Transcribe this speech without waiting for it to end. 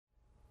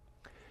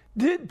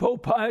Did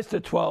Pope Pius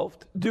XII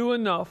do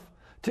enough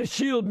to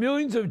shield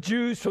millions of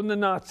Jews from the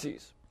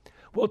Nazis?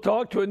 We'll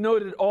talk to a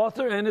noted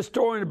author and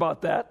historian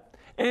about that,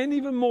 and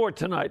even more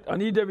tonight on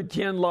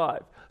EWTN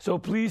Live. So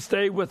please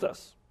stay with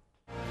us.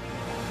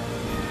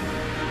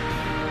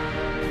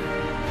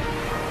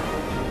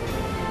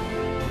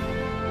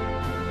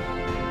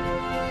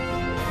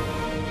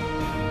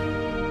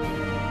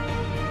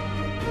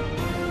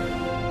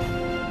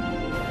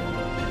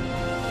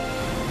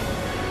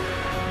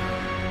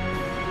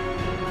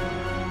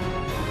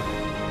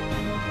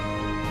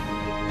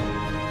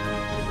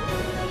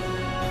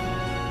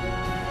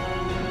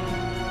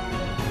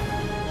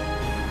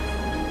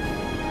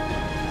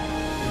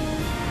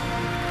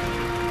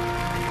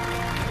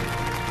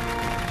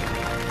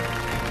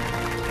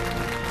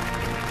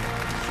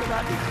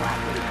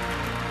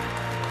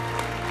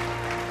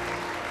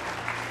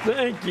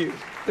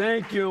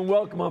 Thank you, and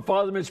welcome. I'm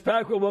Father Mitch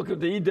Pacwa. Welcome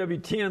to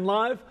EWTN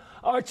Live,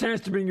 our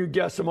chance to bring you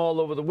guests from all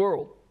over the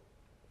world.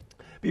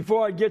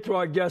 Before I get to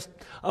our guest,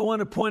 I want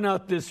to point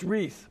out this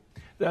wreath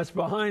that's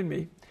behind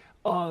me.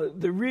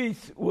 The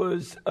wreath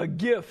was a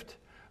gift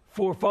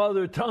for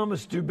Father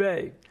Thomas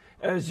Dubé.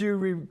 As you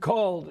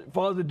recalled,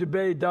 Father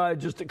Dubé died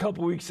just a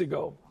couple weeks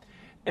ago,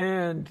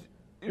 and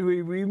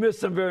we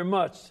miss him very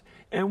much.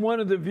 And one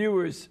of the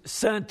viewers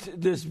sent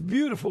this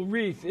beautiful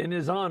wreath in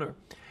his honor,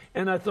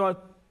 and I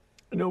thought,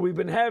 we've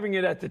been having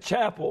it at the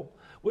chapel,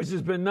 which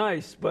has been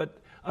nice, but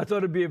I thought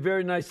it'd be a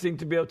very nice thing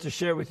to be able to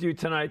share with you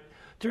tonight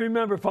to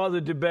remember Father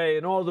Dubé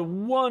and all the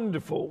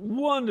wonderful,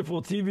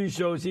 wonderful TV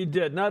shows he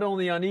did, not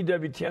only on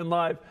EWTN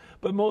Live,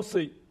 but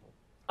mostly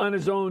on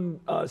his own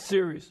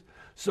series.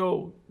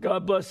 So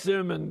God bless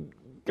him and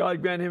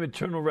God grant him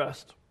eternal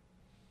rest.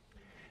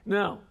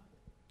 Now,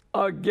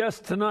 our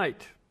guest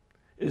tonight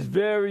is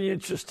very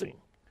interesting.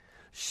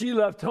 She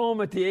left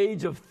home at the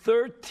age of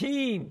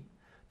 13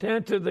 to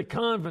enter the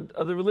convent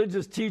of the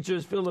religious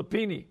teachers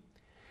Filippini.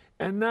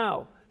 And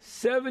now,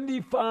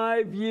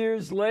 75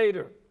 years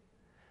later,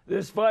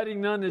 this fighting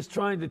nun is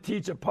trying to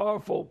teach a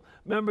powerful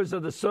members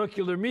of the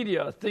circular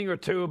media a thing or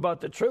two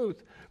about the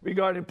truth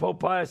regarding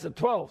Pope Pius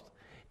XII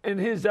and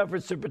his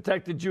efforts to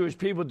protect the Jewish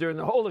people during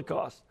the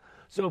Holocaust.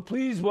 So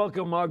please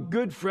welcome our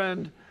good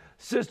friend,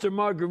 Sister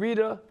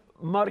Margherita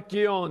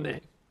Marchione.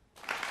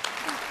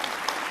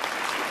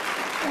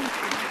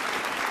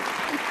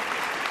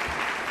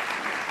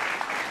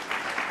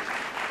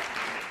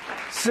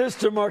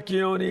 Sister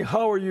Marchione,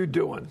 how are you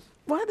doing?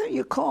 Why don't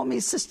you call me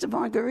Sister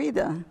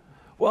Margherita?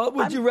 Well,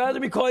 would you rather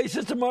me call you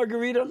Sister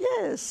Margherita?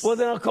 Yes. Well,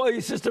 then I'll call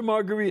you Sister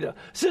Margherita.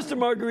 Sister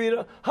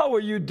Margherita, how are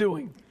you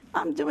doing?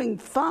 I'm doing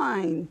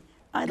fine.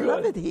 I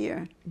love it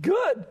here.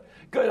 Good.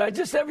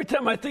 Every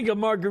time I think of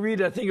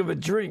Margherita, I think of a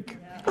drink.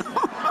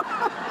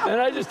 And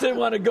I just didn't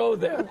want to go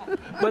there.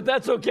 But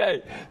that's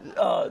okay.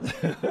 No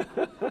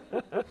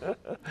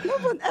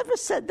one ever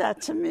said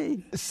that to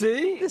me.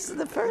 See? This is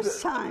the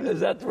first time.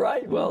 Is that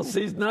right? Well,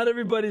 see, not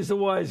everybody's a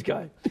wise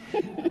guy.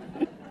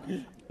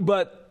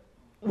 But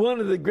one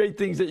of the great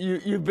things that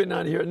you've been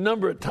on here a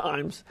number of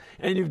times,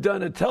 and you've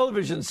done a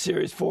television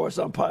series for us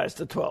on Pius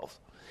XII.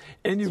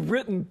 And you've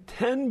written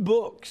 10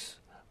 books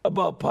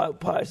about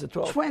Pius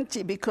XII.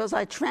 20, because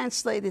I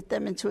translated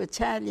them into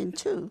Italian,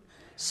 too.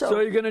 So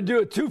you're going to do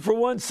a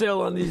 2-for-1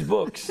 sale on these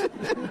books?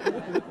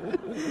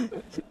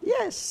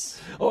 Yes.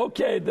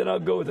 Okay, then I'll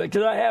go with that,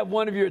 because I have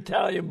one of your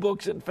Italian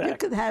books, in fact. You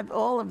could have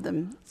all of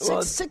them.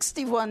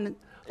 61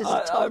 is a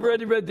total. I've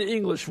already read the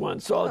English one,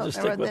 so I'll just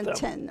stick with them.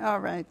 10, all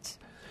right.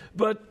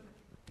 But,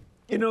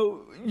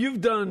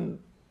 you've done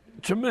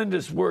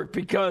tremendous work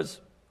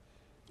because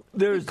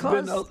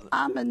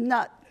I'm a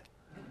nut.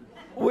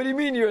 What do you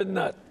mean you're a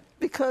nut?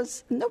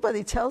 Because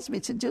nobody tells me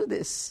to do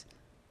this.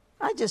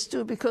 I just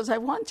do it because I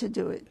want to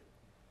do it.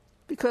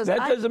 Because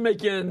that doesn't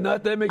make you a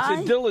nut. That makes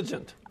you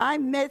diligent. I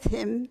met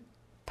him,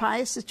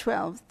 Pius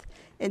XII,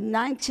 in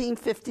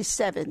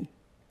 1957.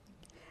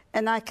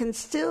 And I can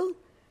still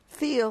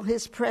feel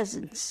his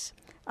presence.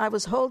 I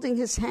was holding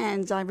his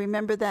hands, I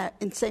remember that,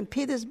 in St.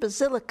 Peter's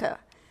Basilica.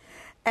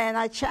 And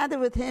I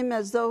chatted with him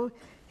as though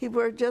he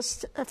were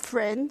just a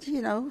friend,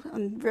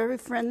 on a very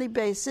friendly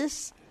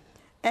basis.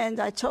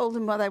 And I told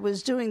him what I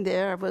was doing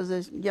there. I was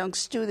a young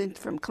student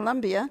from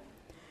Columbia.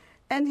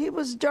 And he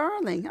was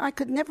darling. I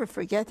could never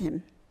forget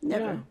him.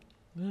 Never.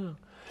 Yeah.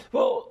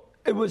 Well,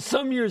 it was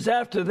some years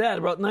after that,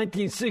 about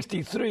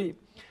 1963,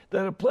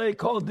 that a play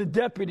called The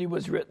Deputy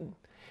was written.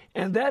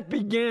 And that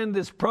began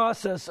this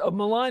process of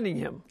maligning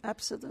him.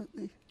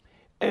 Absolutely.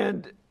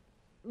 And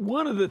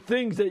one of the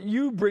things that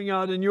you bring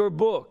out in your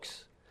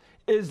books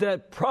is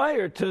that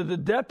prior to The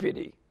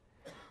Deputy,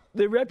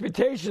 the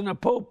reputation of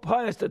Pope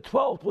Pius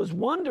XII was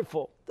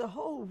wonderful. The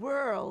whole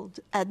world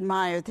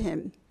admired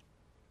him.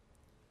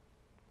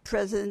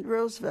 President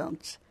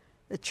Roosevelt,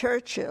 the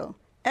Churchill,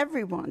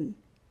 everyone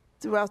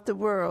throughout the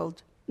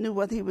world knew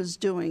what he was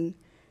doing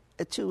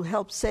to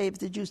help save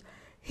the Jews.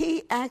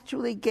 He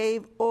actually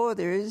gave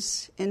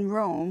orders in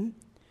Rome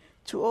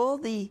to all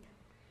the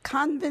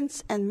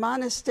convents and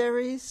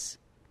monasteries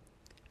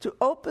to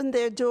open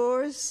their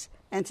doors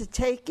and to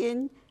take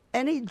in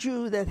any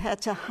Jew that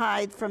had to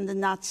hide from the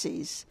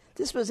Nazis.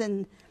 This was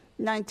in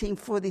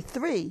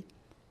 1943,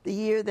 the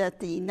year that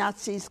the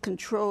Nazis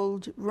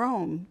controlled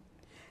Rome.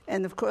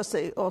 And, of course,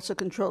 they also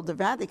controlled the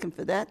Vatican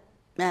for that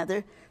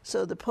matter.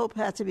 So the Pope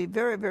had to be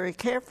very, very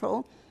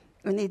careful.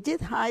 And he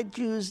did hide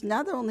Jews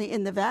not only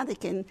in the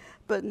Vatican,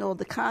 but in all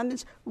the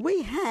convents.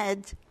 We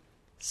had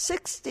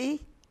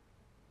 60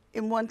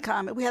 in one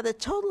convent. We had a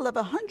total of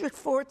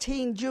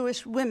 114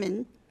 Jewish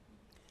women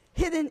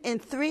hidden in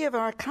 3 of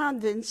our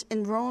convents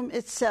in Rome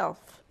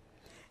itself.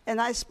 And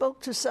I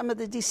spoke to some of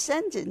the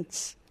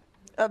descendants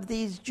of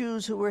these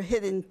Jews who were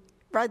hidden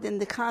right in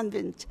the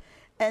convent.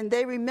 And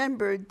they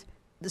remembered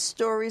the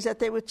stories that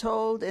they were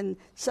told, and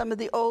some of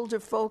the older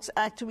folks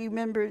actually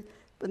remembered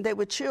when they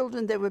were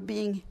children, they were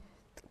being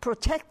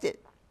protected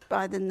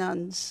by the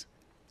nuns.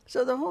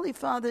 So the Holy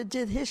Father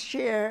did his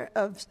share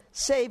of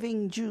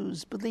saving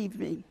Jews, believe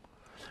me.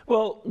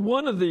 Well,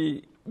 one of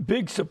the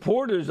big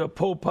supporters of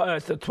Pope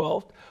Pius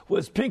XII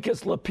was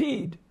Pincus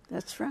Lapide.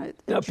 That's right.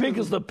 Now,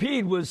 Pincus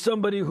Lapide was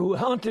somebody who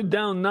hunted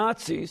down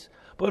Nazis,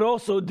 but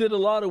also did a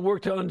lot of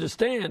work to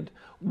understand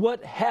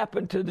what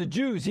happened to the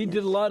Jews. He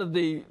did a lot of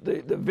the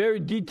very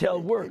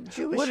detailed work. A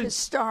Jewish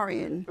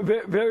historian.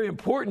 Very, very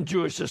important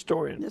Jewish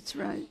historian. That's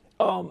right.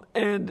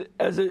 And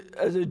as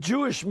a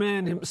Jewish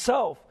man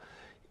himself,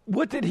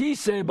 what did he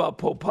say about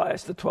Pope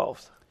Pius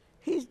XII?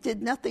 He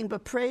did nothing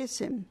but praise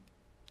him.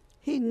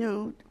 He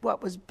knew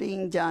what was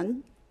being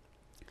done.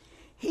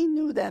 He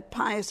knew that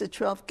Pius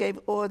XII gave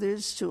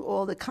orders to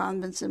all the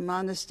convents and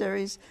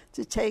monasteries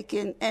to take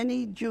in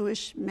any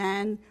Jewish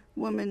man,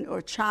 woman,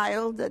 or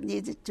child that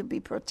needed to be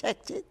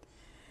protected.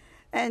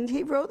 And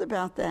he wrote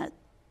about that.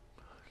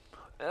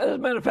 As a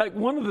matter of fact,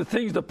 one of the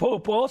things the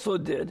Pope also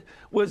did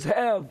was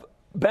have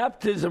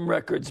baptism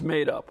records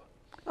made up.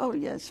 Oh,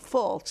 yes,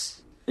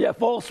 false. Yeah,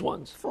 false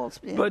ones. False,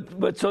 yeah.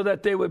 But so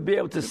that they would be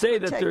able to say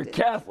that they're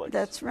Catholics.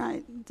 That's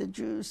right, the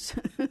Jews.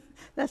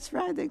 That's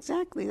right,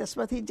 exactly. That's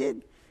what he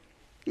did.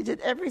 He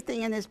did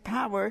everything in his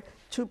power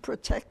to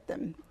protect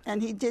them.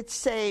 And he did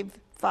save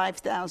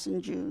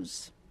 5,000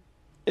 Jews.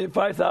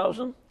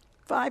 5,000?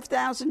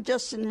 5,000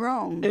 just in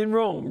Rome. In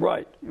Rome,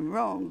 right. In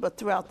Rome, but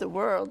throughout the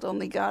world,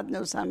 only God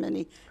knows how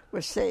many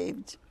were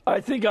saved. I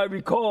think I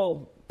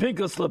recall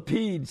Pincus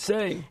Lapide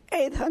saying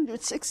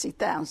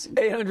 860,000.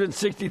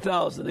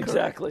 860,000,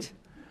 exactly.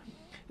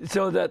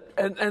 So that,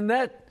 and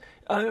that,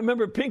 I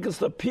remember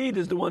Pincus Lapide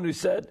is the one who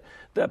said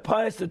that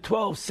Pius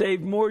XII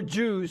saved more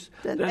Jews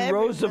than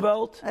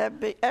Roosevelt,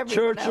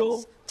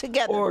 Churchill,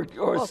 together,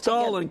 or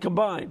Stalin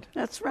combined.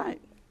 That's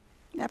right.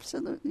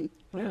 Absolutely.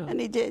 Yeah.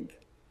 And he did.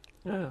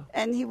 Yeah.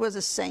 And he was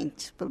a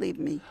saint, believe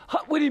me.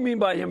 What do you mean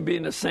by him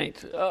being a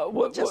saint?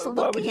 Just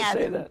why would you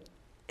say him, that?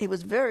 He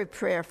was very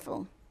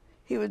prayerful.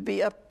 He would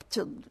be up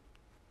till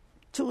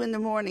 2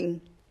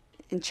 a.m.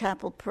 in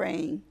chapel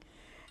praying.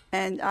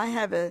 And I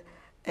have a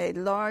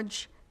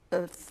large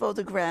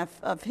photograph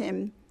of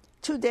him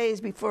 2 days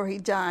before he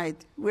died.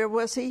 Where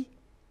was he?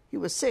 He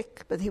was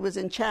sick, but he was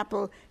in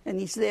chapel, and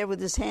he's there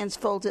with his hands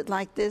folded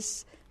like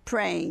this,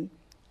 praying.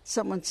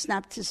 Someone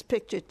snapped his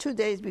picture 2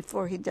 days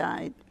before he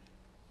died.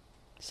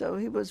 So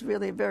he was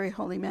really a very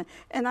holy man.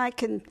 And I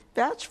can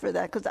vouch for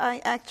that because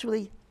I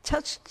actually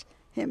touched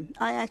him.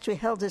 I actually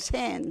held his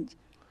hand.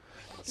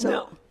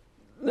 So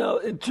now,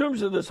 in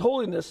terms of this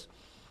holiness,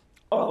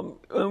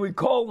 when we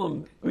call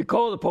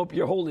the Pope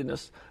Your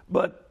Holiness,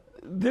 but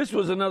this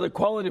was another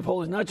quality of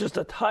holiness, not just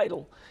a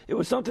title. It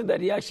was something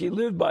that he actually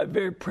lived by, a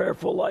very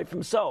prayerful life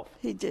himself.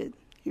 He did.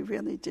 He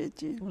really did,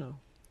 yeah. No.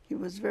 He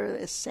was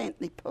a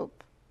saintly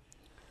Pope.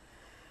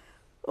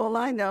 All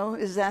I know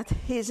is that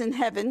he's in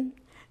heaven,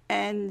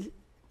 and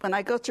when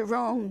I go to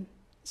Rome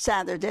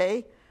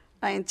Saturday,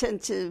 I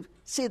intend to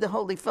see the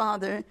Holy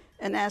Father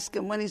and ask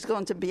him when he's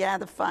going to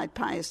beatify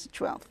Pius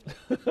XII.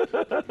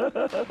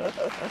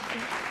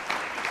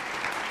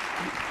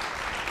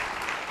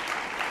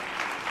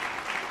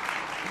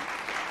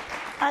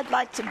 I'd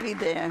like to be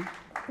there.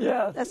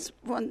 Yeah. That's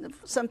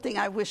something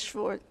I wish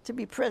for, to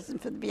be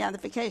present for the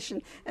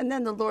beatification. And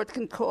then the Lord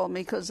can call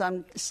me because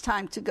it's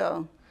time to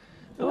go.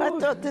 Oh, I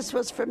thought this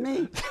was for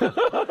me.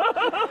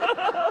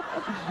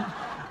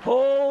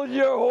 Hold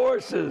your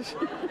horses.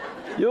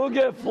 You'll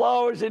get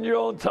flowers in your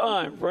own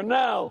time. For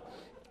now,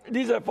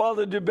 these are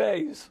Father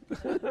Dubé's.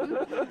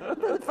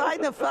 But if I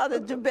know Father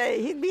Dubé,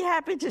 he'd be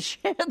happy to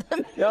share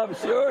them. Yeah, I'm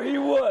sure he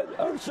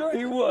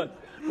would.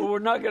 But we're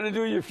not going to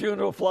do your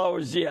funeral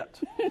flowers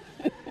yet.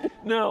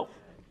 Now,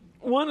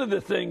 one of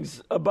the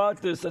things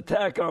about this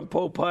attack on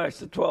Pope Pius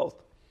XII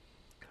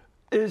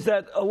is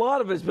that a lot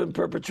of it's been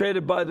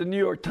perpetrated by the New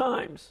York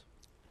Times.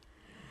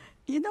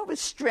 You know,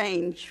 it's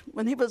strange.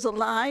 When he was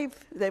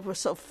alive, they were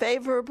so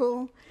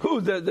favorable. Who,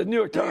 the New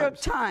York Times? New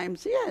York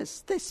Times,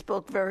 yes. They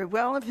spoke very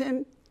well of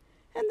him.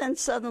 And then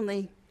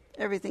suddenly,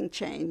 everything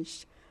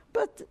changed.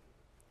 But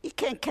you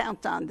can't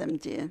count on them,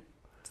 dear.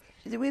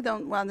 We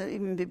don't want to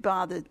even be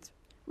bothered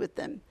with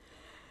them.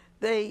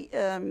 They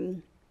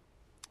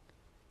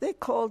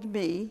called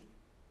me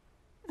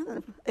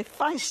a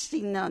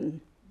feisty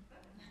nun.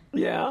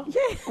 Yeah?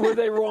 Yeah. Were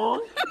they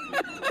wrong?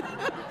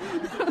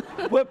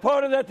 What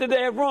part of that did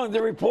they have wrong?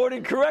 They're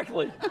reporting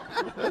correctly.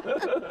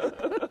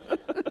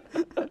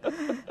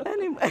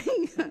 Anyway,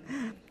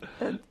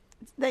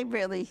 they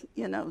really,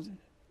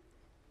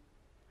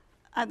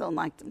 I don't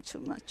like them too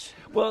much.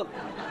 Well,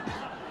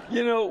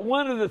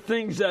 one of the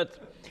things that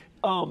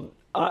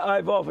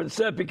I've often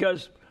said,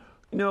 because,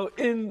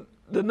 in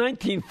the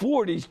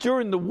 1940s,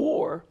 during the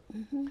war,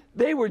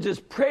 they were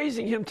just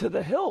praising him to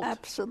the hilt.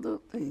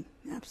 Absolutely,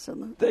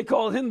 absolutely. They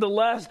called him the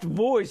last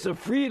voice of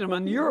freedom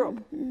in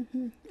Europe.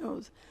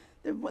 Oh,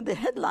 the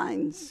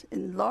headlines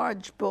in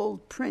large,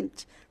 bold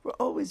print were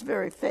always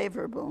very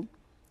favorable,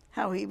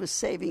 how he was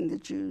saving the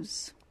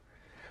Jews.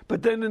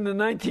 But then in the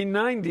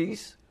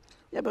 1990s...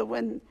 Yeah, but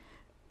when,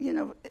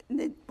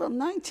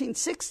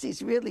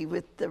 1960s, really,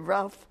 with the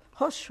Ralph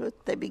Hochhuth,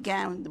 they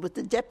began with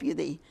the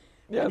deputy.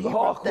 Yeah, the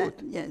Hochhuth.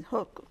 Yeah,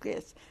 Hochhuth,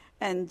 yes.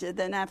 And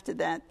then after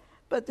that,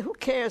 but who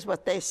cares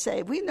what they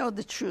say? We know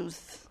the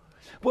truth.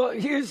 Well,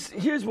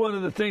 here's one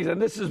of the things,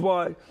 and this is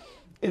why,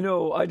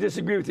 I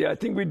disagree with you. I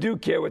think we do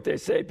care what they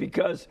say,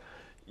 because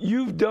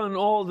you've done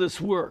all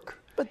this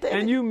work,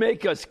 and you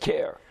make us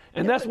care.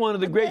 And that's one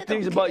of the great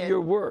things about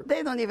your work.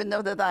 They don't even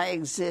know that I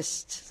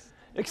exist.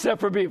 Except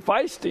for being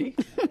feisty.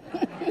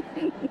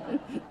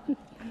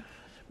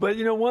 But,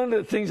 one of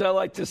the things I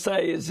like to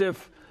say is,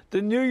 if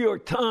the New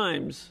York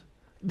Times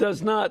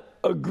does not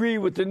agree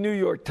with the New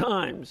York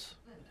Times,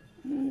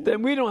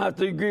 then we don't have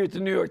to agree with the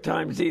New York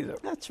Times either.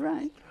 That's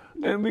right.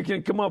 And we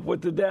can come up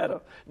with the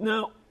data.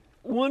 Now,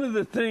 one of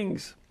the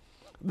things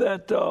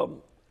that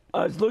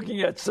I was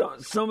looking at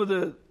some of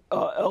the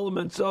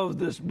elements of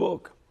this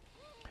book,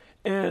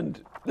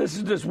 and this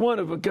is just one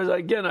of them, because,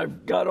 again,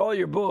 I've got all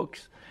your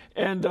books,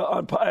 and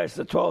on Pius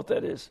XII,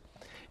 that is.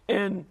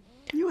 And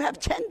you have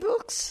 10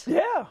 books?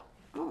 Yeah.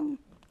 Oh,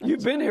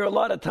 you've been here a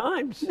lot of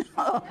times.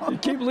 No. You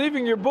keep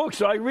leaving your books,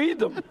 so I read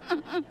them.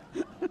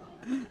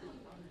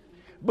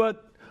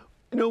 But,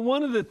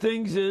 one of the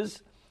things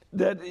is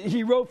that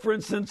he wrote, for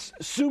instance,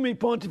 Summi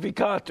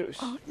Pontificatus.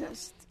 Oh,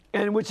 yes.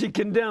 In which he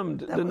condemned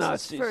the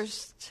Nazis. That was his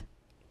first.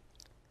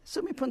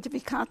 Summi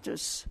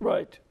Pontificatus.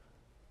 Right.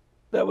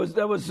 That was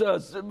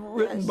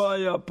written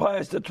by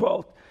Pius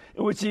XII,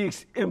 in which he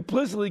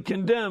implicitly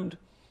condemned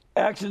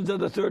actions of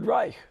the Third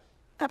Reich.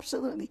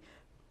 Absolutely.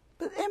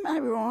 But am I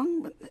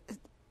wrong?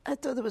 I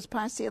thought it was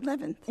Pius XI.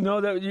 No,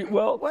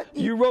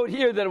 you wrote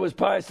here that it was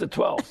Pius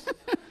XII.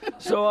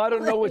 So I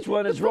don't know which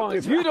one is wrong.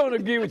 If you don't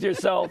agree with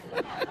yourself,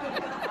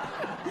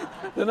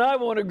 then I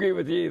won't agree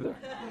with you either.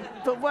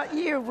 But what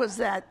year was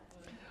that?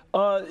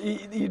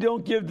 You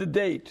don't give the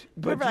date.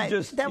 But right.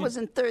 That was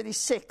in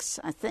 36,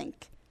 I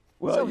think.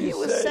 Well, so he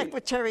was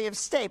Secretary of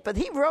State, but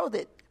he wrote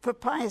it for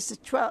Pius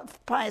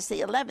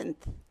XI.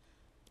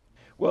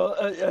 Well,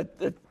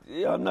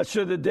 I'm not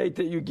sure the date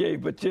that you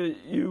gave, but you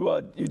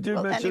did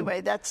mention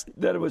anyway, that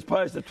it was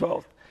Pius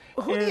XII.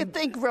 Who do you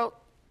think wrote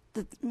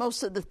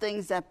most of the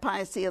things that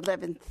Pius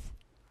XI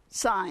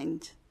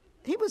signed?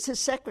 He was his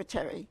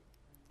secretary,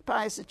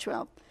 Pius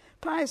XII.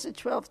 Pius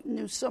XII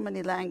knew so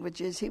many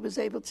languages. He was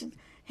able to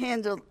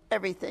handle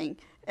everything.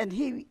 And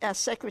he, as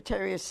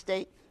Secretary of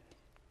State,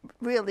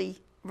 really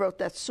wrote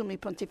that Summi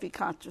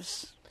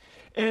Pontificatus.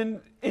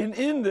 And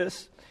in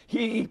this,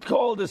 he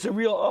called this a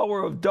real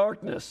hour of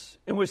darkness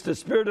in which the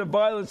spirit of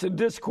violence and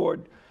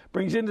discord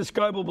brings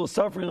indescribable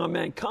suffering on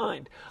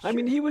mankind. I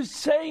mean, he was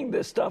saying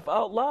this stuff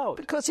out loud.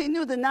 Because he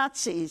knew the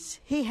Nazis.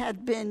 He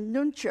had been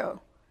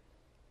nuncio.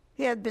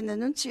 He had been the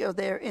nuncio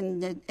there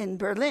in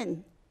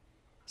Berlin.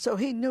 So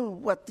he knew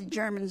what the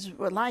Germans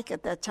were like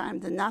at that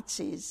time, the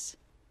Nazis.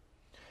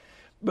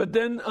 But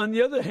then, on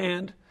the other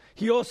hand,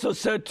 he also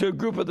said to a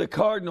group of the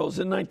cardinals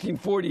in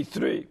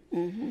 1943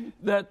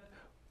 that,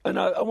 and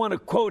I want to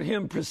quote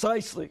him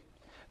precisely,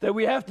 that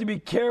we have to be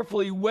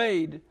carefully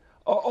weighed,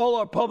 all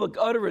our public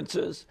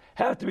utterances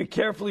have to be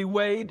carefully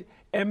weighed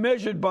and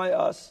measured by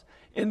us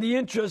in the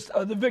interest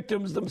of the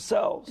victims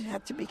themselves. You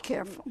have to be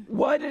careful.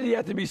 Why did he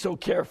have to be so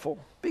careful?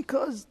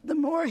 Because the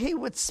more he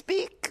would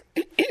speak,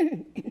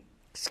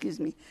 excuse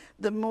me,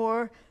 the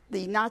more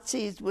the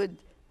Nazis would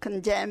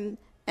condemn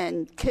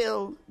and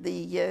kill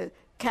the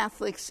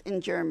Catholics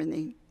in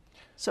Germany.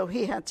 So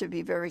he had to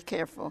be very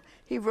careful.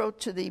 He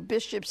wrote to the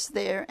bishops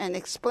there and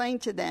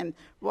explained to them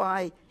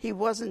why he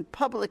wasn't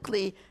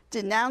publicly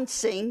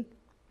denouncing,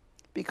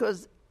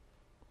 because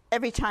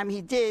every time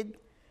he did,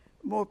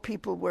 more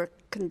people were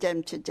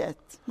condemned to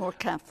death, more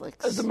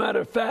Catholics. As a matter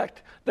of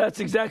fact,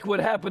 that's exactly what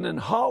happened in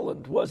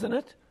Holland, wasn't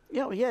it?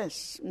 Oh,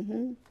 yes.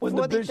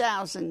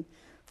 40,000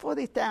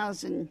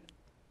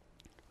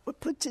 were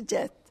put to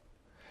death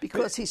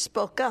because he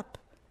spoke up,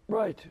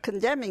 right,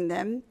 condemning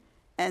them.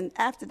 And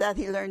after that,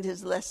 he learned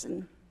his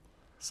lesson.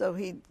 So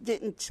he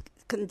didn't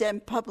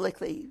condemn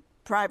publicly.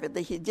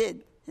 Privately, he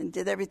did, and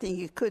did everything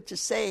he could to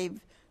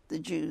save the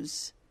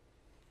Jews,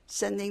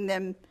 sending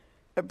them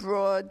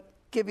abroad,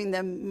 giving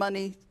them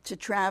money to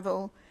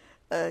travel,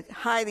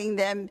 hiding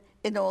them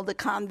in all the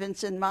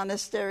convents and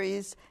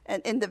monasteries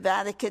and in the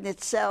Vatican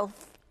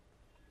itself.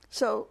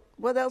 So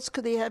what else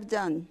could he have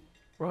done?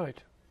 Right,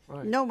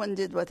 right. No one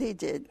did what he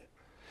did.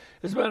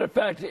 As a matter of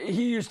fact,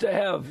 he used to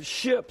have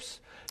ships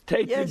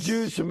take the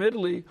Jews from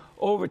Italy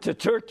over to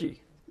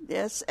Turkey.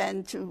 Yes,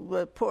 and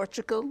to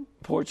Portugal.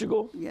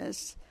 Portugal?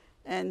 Yes.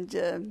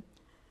 And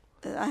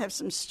I have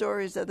some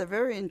stories that are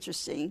very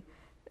interesting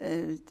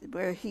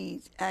where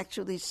he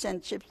actually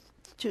sent ships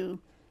to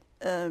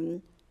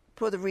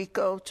Puerto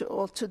Rico,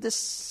 to this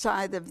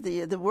side of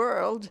the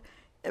world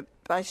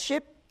by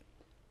ship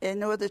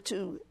in order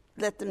to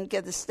let them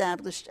get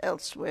established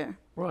elsewhere.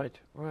 Right,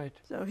 right.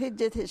 So he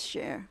did his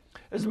share.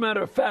 As a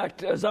matter of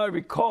fact, as I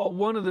recall,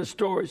 one of the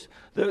stories,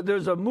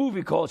 there's a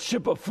movie called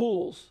Ship of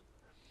Fools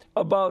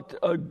about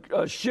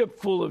a ship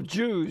full of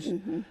Jews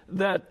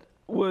that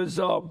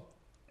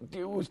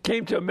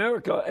came to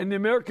America, and the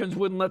Americans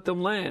wouldn't let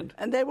them land.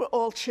 And they were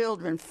all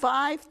children,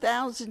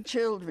 5,000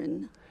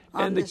 children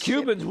on And the this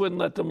Cubans ship. wouldn't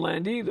let them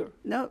land either.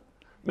 No.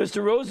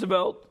 Mr.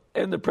 Roosevelt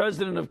and the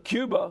president of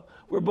Cuba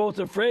were both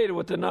afraid of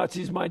what the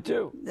Nazis might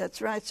do.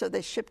 That's right. So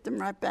they shipped them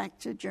right back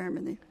to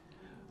Germany.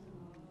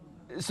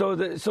 So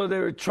they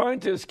were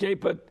trying to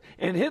escape,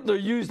 and Hitler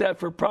used that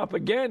for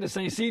propaganda,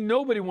 saying, see,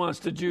 nobody wants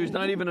the Jews,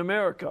 not even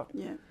America.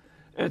 Yeah.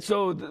 And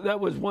so that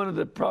was one of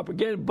the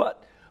propaganda.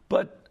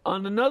 But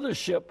on another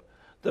ship,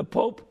 the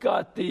Pope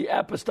got the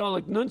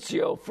apostolic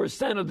nuncio for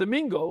Santo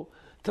Domingo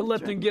to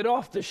let them get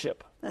off the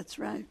ship. That's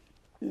right.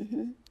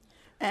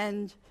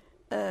 And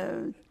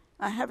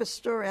I have a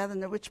story, I don't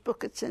know which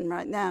book it's in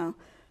right now,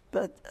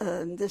 but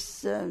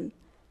this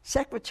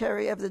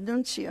secretary of the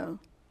nuncio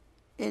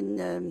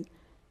in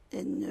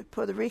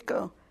Puerto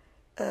Rico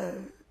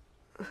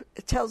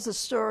tells the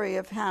story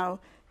of how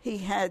he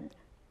had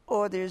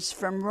orders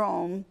from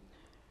Rome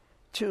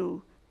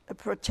to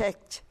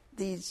protect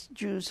these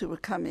Jews who were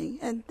coming,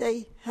 and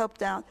they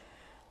helped out.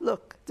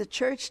 Look, the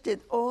church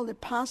did all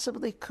it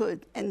possibly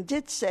could and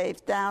did save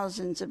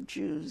thousands of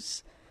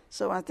Jews.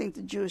 So I think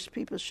the Jewish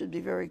people should be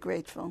very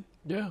grateful.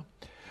 Yeah.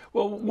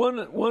 Well, one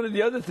of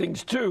the other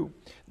things, too,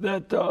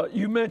 that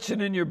you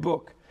mentioned in your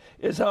book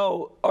is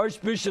how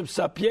Archbishop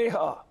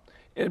Sapieha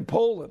in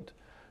Poland,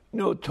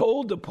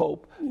 told the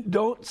Pope,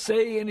 don't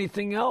say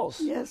anything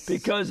else. Yes.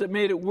 Because it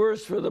made it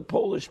worse for the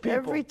Polish people.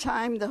 Every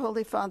time the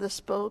Holy Father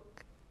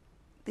spoke,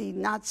 the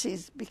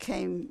Nazis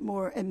became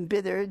more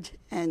embittered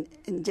and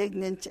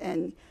indignant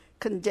and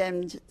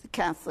condemned the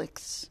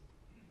Catholics.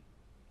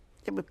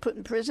 They were put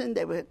in prison.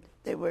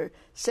 They were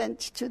sent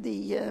to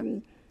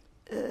the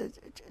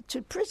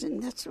to prison.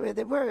 That's where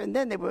they were, and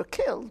then they were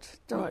killed.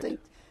 Don't think.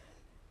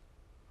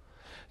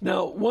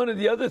 Now, one of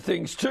the other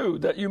things too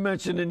that you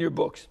mentioned in your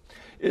books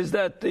is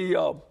that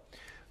the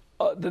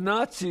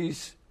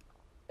Nazis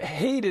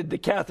hated the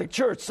Catholic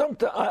Church.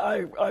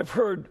 I've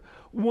heard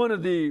one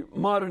of the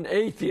modern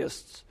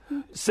atheists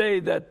say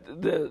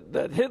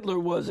that Hitler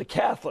was a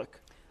Catholic.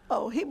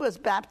 Oh, he was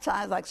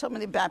baptized like so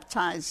many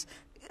baptized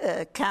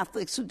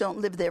Catholics who don't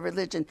live their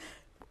religion.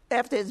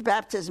 After his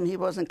baptism, he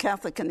wasn't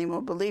Catholic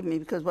anymore, believe me,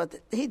 because what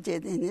he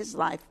did in his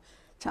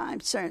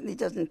lifetime certainly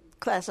doesn't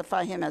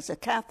classify him as a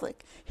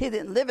Catholic. He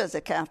didn't live as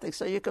a Catholic,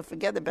 so you could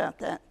forget about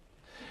that.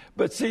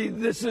 But see,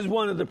 this is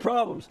one of the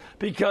problems,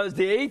 because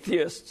the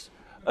atheists,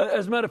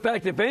 as a matter of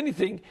fact, if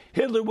anything,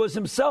 Hitler was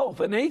himself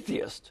an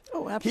atheist.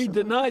 Oh, absolutely.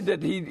 He denied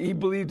that he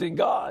believed in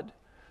God.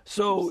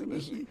 So,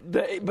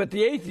 but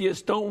the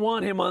atheists don't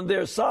want him on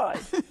their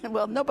side.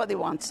 Well, nobody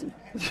wants him.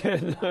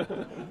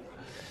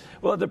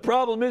 Well, the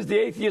problem is the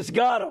atheists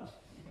got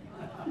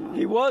him.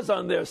 He was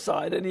on their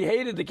side, and he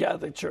hated the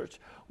Catholic Church.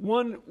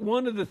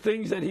 One of the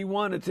things that he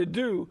wanted to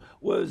do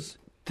was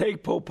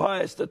take Pope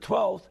Pius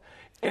XII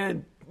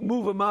and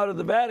move him out of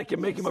the Vatican,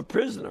 make him a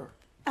prisoner.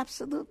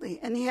 Absolutely.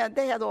 And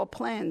they had all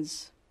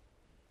plans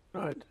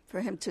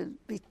for him to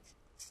be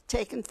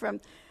taken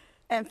from,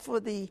 and for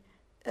the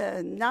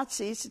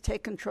Nazis to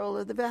take control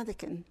of the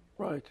Vatican.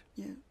 Right.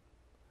 Yeah.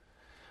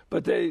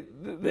 But they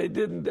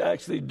didn't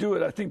actually do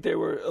it. I think they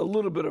were a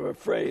little bit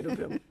afraid of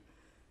him.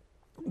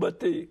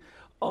 But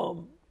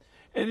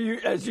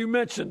as you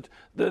mentioned,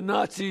 the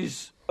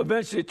Nazis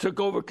eventually took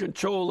over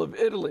control of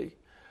Italy.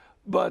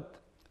 But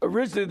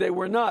originally they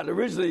were not.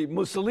 Originally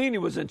Mussolini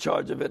was in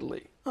charge of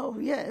Italy. Oh,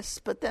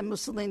 yes, but then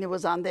Mussolini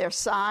was on their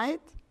side,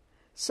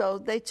 so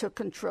they took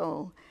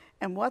control.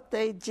 And what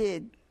they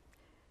did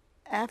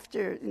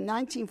after, in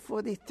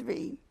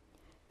 1943,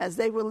 as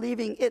they were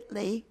leaving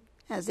Italy,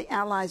 as the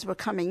Allies were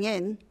coming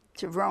in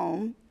to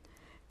Rome,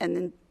 and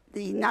then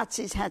the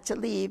Nazis had to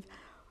leave,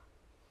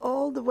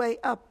 all the way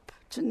up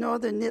to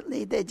northern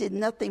Italy, they did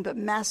nothing but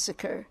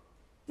massacre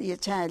the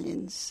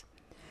Italians.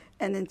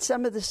 And in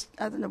some of the,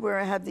 I don't know where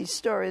I have these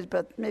stories,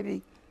 but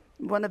maybe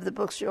one of the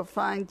books you'll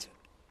find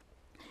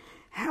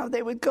how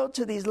they would go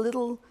to these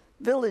little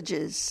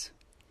villages,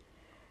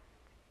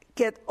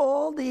 get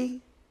all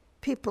the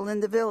people in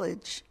the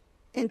village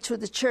into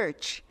the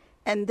church,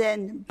 and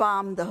then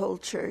bomb the whole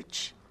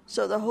church.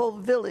 So the whole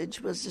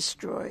village was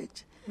destroyed.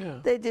 Yeah.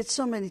 They did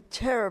so many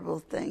terrible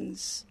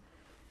things,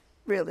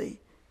 really.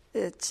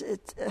 It's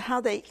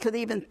how they could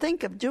even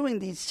think of doing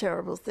these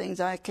terrible things,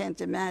 I can't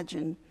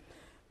imagine.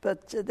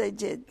 But they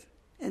did.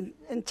 And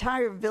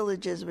entire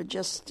villages were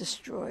just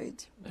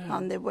destroyed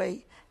on their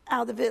way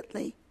out of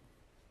Italy.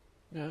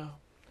 Yeah.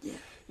 Yeah.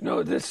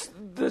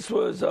 This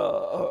was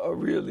a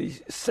really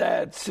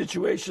sad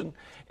situation.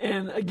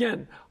 And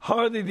again,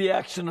 hardly the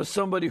action of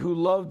somebody who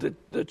loved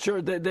the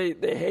church.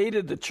 They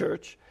hated the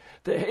church.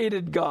 They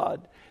hated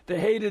God. They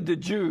hated the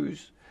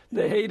Jews.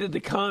 They hated the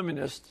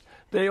communists.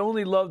 They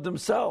only loved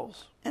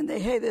themselves. And they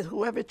hated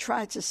whoever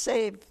tried to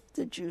save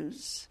the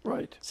Jews.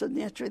 Right. So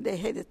naturally they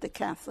hated the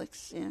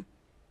Catholics, yeah.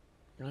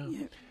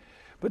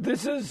 But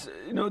this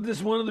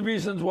is one of the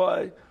reasons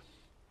why,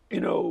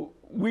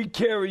 we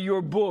carry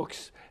your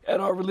books at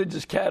our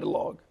religious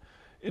catalog.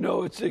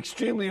 It's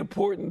extremely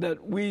important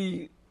that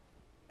we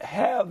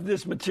have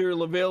this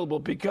material available,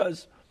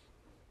 because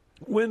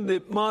when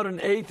the modern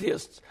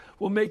atheists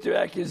will make their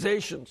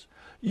accusations,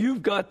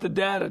 you've got the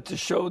data to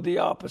show the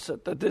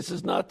opposite, that this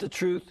is not the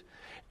truth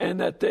and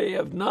that they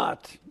have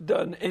not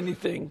done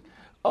anything,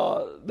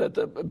 that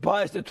the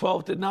Pius XII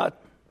did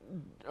not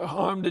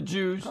harm the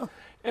Jews,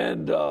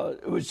 and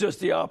it was just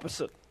the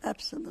opposite.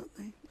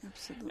 Absolutely.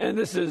 And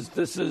this is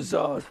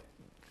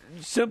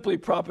simply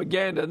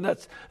propaganda,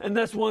 and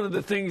that's one of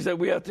the things that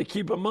we have to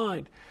keep in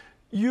mind.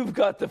 You've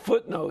got the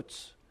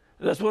footnotes.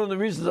 That's one of the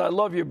reasons I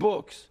love your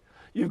books.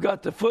 You've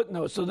got the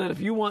footnotes, so that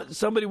if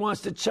somebody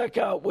wants to check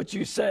out what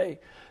you say,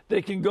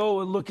 they can go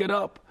and look it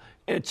up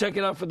and check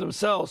it out for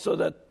themselves, so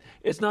that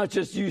it's not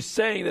just you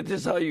saying that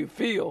this is how you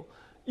feel.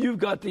 You've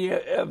got the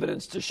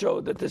evidence to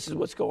show that this is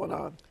what's going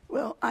on.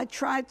 Well, I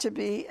tried to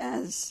be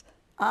as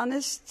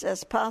honest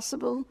as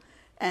possible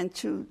and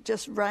to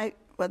just write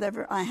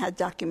whatever I had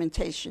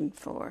documentation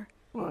for.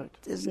 Right.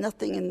 There's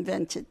nothing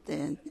invented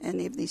in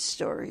any of these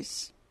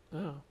stories.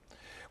 Yeah.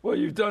 Well,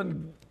 you've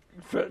done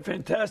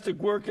fantastic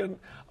work, and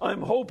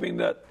I'm hoping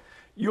that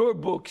your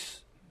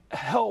books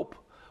help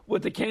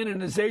with the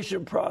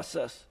canonization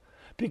process,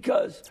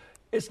 because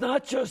it's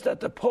not just that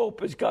the Pope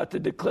has got to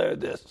declare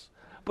this,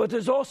 but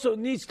there's also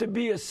needs to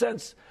be a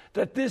sense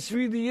that this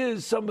really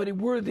is somebody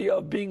worthy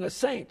of being a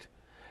saint,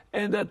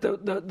 and that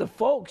the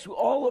folks,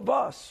 all of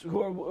us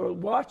who are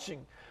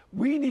watching,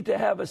 we need to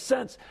have a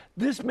sense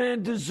this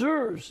man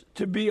deserves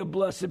to be a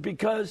blessed,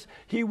 because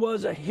he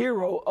was a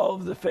hero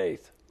of the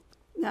faith.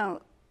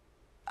 Now,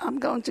 I'm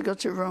going to go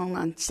to Rome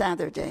on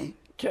Saturday.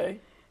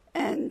 Okay.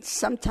 And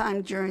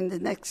sometime during the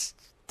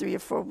next 3 or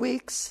 4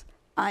 weeks,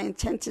 I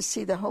intend to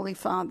see the Holy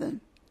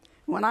Father.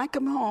 When I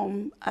come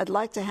home, I'd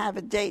like to have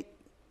a date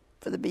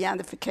for the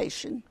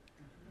beatification.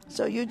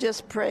 So you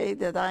just pray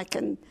that I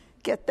can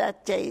get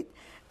that date.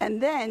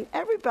 And then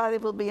everybody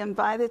will be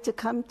invited to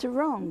come to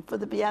Rome for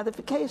the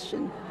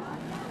beatification.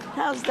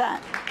 How's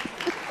that?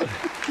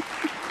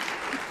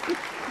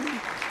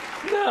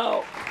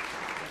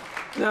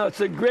 Now,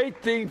 it's a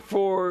great thing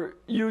for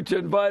you to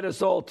invite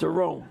us all to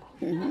Rome.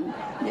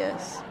 Mm-hmm.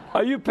 Yes.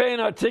 Are you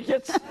paying our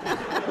tickets?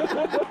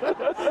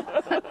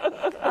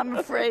 I'm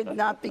afraid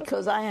not,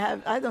 because I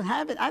don't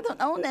have it. I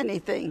don't own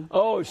anything.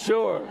 Oh,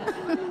 sure.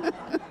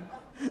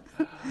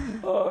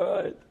 All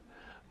right.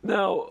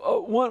 Now,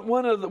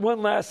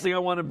 one last thing I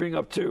want to bring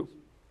up too.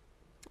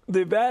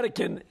 The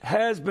Vatican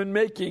has been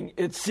making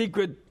its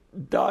secret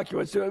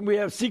documents. We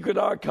have secret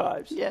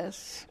archives.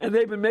 Yes. And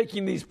they've been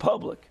making these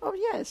public. Oh,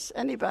 yes.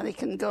 Anybody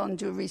can go and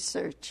do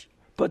research.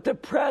 But the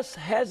press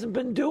hasn't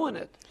been doing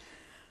it.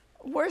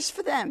 Worse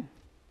for them.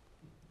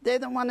 They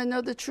don't want to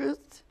know the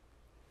truth.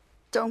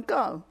 Don't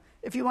go.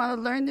 If you want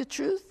to learn the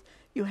truth,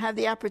 you have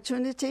the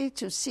opportunity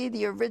to see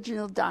the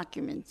original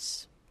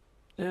documents.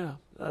 Yeah,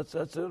 that's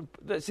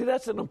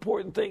an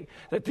important thing,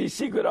 that these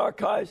secret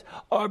archives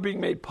are being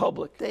made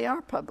public. They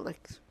are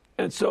public.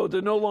 And so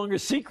they're no longer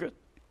secret.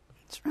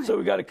 That's right. So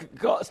we got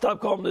to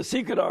stop calling them the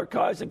secret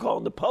archives and call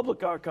them the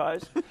public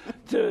archives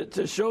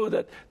to show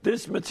that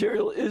this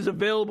material is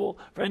available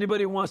for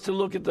anybody who wants to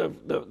look at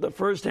the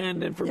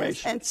first-hand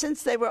information. Yes. And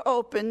since they were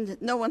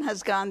opened, no one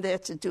has gone there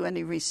to do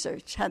any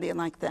research. How do you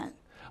like that?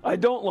 I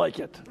don't like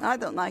it. I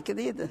don't like it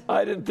either.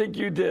 I didn't think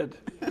you did.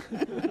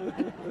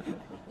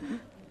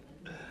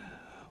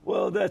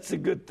 Well, that's a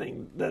good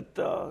thing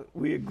that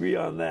we agree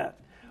on that.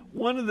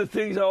 One of the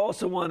things I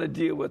also want to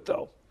deal with,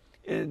 though,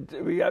 and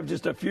we have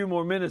just a few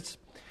more minutes,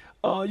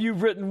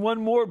 you've written one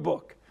more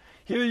book.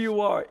 Here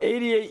you are,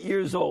 88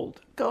 years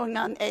old. Going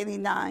on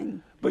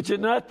 89. But you're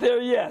not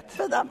there yet.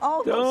 But I'm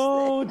almost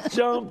Don't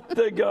jump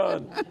the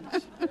gun.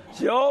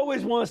 She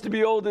always wants to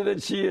be older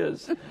than she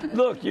is.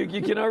 Look, you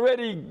can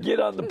already get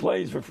on the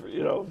planes for,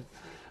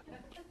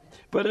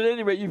 But at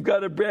any rate, you've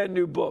got a brand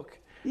new book.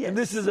 Yes. And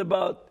this is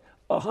about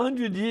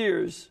 100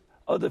 years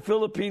of the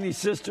Filipini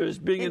sisters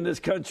being in this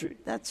country.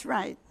 That's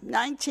right.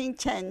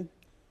 1910,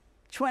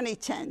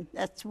 2010.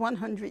 That's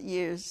 100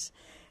 years.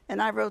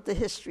 And I wrote the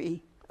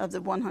history of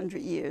the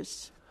 100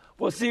 years.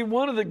 Well, see,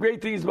 one of the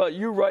great things about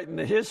you writing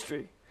the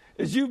history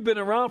is you've been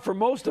around for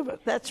most of it.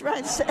 That's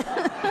right.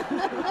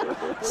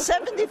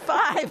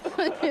 75.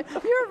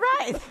 You're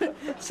right.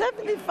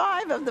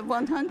 75 of the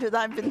 100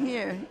 I've been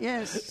here.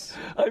 Yes.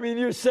 I mean,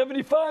 you're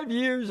 75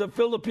 years a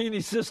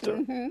Filipini sister.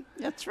 Mm-hmm.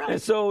 That's right.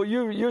 And so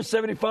you're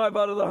 75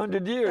 out of the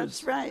 100 years.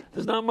 That's right.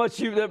 There's not much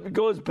that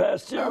goes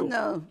past you. Oh,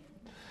 no.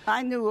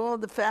 I knew all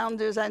the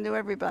founders. I knew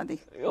everybody.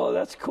 Oh,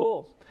 that's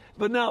cool.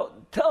 But now,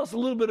 tell us a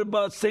little bit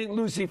about St.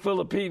 Lucy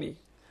Filippini,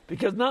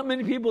 because not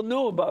many people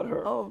know about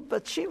her. Oh,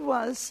 but she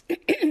was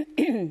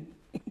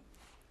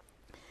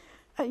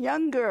a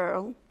young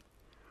girl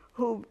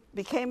who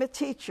became a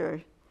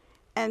teacher,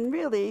 and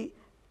really,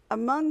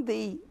 among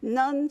the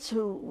nuns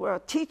who were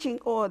teaching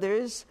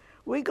orders,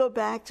 we go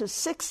back to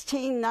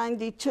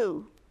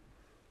 1692.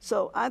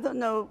 So I don't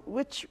know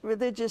which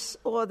religious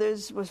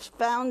orders were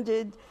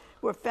founded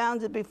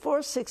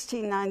before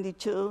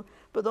 1692,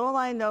 but all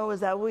I know is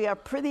that we are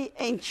pretty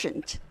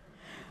ancient.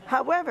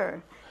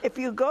 However, if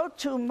you go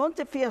to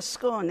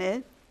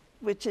Montefiascone,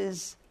 which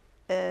is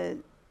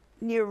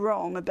near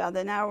Rome, about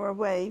an hour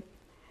away,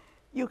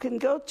 you can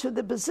go to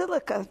the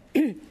Basilica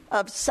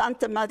of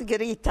Santa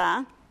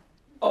Margherita.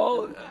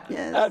 Oh,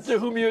 yes. After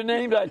whom you're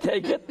named, I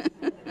take it.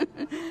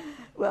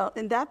 Well,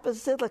 in that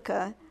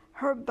basilica,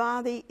 her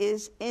body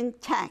is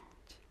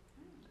intact.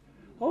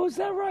 Oh, is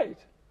that right?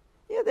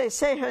 Yeah, they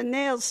say her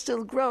nails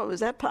still grow.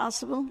 Is that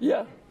possible?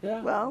 Yeah,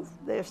 yeah. Well,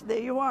 there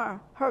you are.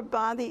 Her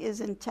body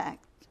is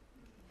intact.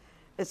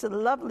 It's a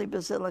lovely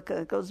basilica.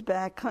 It goes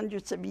back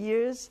hundreds of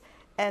years,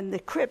 and the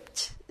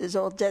crypt is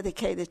all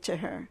dedicated to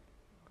her.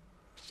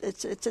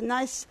 It's a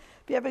nice,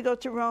 if you ever go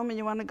to Rome and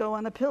you want to go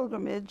on a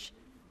pilgrimage,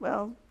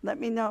 well, let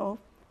me know,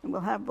 and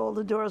we'll have all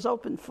the doors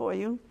open for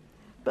you.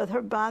 But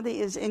her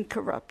body is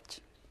incorrupt.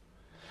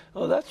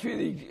 Oh, that's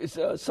really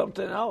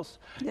something else.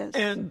 Yes.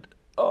 And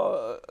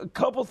a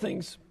couple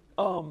things.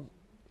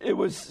 It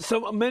was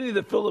many of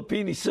the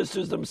Filippini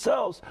sisters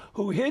themselves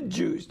who hid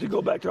Jews. To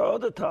go back to our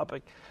other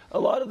topic, a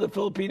lot of the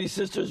Filippini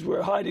sisters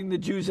were hiding the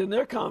Jews in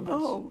their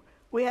convents. Oh,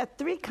 we had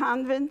 3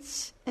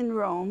 convents in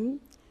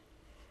Rome.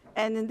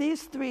 And in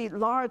these 3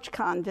 large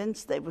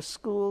convents, they were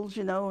schools,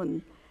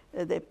 and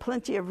they had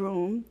plenty of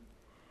room.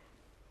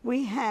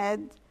 We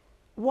had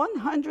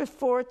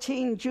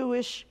 114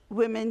 Jewish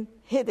women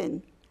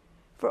hidden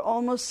for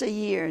almost a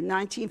year,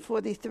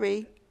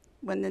 1943,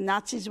 when the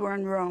Nazis were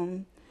in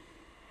Rome.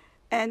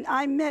 And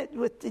I met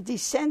with the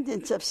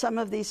descendants of some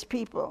of these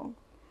people.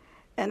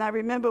 And I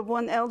remember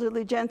one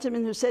elderly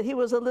gentleman who said he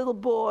was a little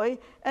boy,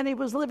 and he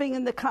was living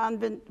in the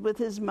convent with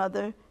his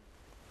mother,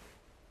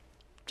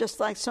 just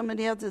like so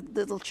many other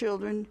little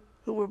children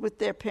who were with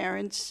their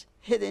parents,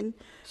 hidden.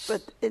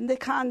 But in the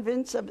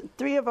convents,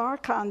 3 of our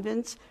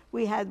convents,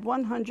 we had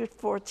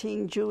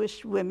 114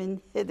 Jewish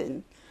women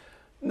hidden.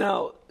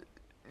 Now,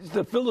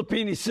 the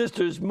Filippini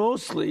sisters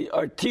mostly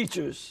are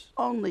teachers.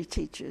 Only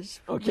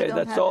teachers. Okay,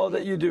 that's all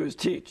that you do is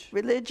teach.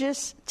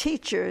 Religious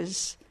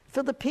teachers.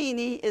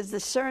 Filippini is the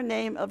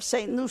surname of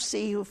St.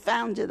 Lucy, who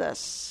founded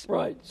us.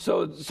 Right.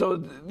 So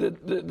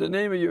the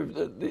name of your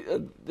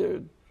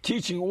the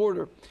teaching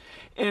order.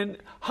 And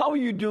how are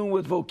you doing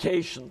with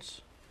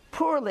vocations?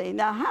 Poorly.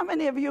 Now, how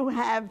many of you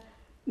have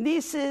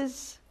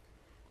nieces,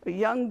 or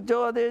young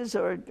daughters,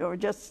 or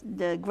just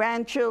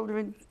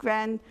grandchildren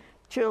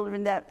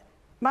that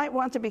might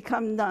want to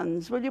become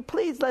nuns? Will you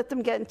please let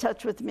them get in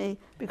touch with me?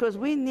 Because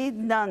we need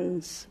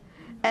nuns.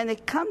 And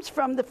it comes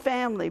from the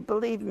family,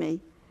 believe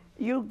me.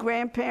 You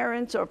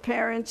grandparents or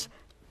parents,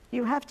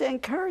 you have to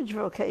encourage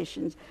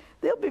vocations.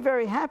 They'll be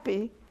very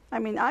happy. I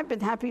mean, I've been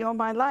happy all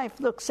my life.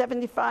 Look,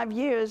 75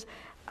 years,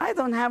 I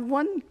don't have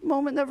one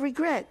moment of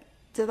regret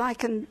that I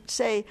can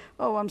say,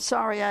 oh, I'm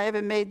sorry I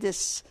ever made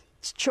this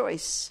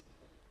choice.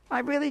 I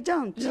really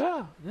don't.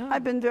 Yeah.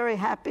 I've been very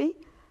happy.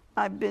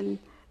 I've been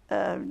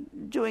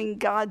doing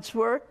God's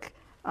work.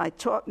 I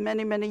taught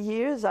many, many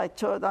years. I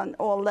taught on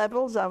all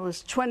levels. I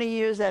was 20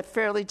 years at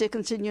Fairleigh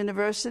Dickinson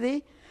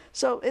University.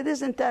 So it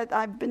isn't that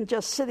I've been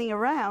just sitting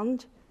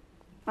around.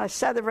 I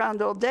sat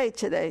around all day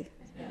today.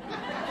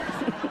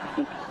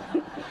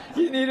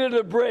 You needed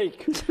a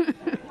break.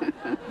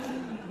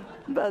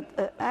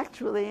 But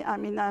actually, I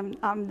mean,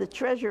 I'm the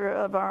treasurer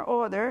of our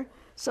order,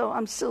 so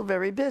I'm still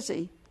very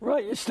busy.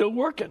 Right, you're still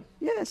working.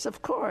 Yes,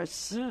 of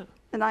course. Yeah.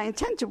 And I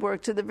intend to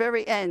work to the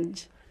very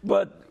end.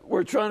 But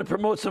we're trying to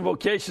promote some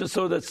vocations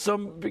so that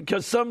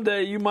because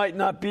someday you might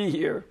not be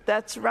here.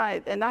 That's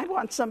right. And I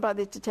want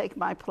somebody to take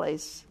my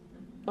place.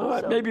 All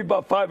right, maybe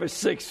about 5 or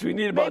 6. We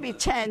need about maybe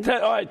 10.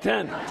 10. All right,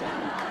 10.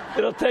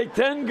 It'll take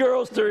 10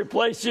 girls to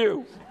replace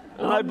you.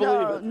 And I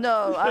believe it.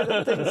 No, I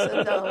don't think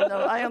so.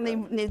 No. I only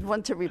need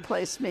one to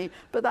replace me.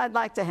 But I'd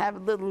like to have a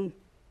little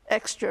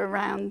extra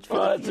around for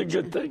the that's future.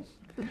 a good thing.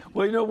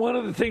 Well, one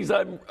of the things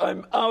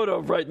I'm out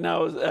of right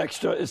now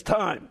is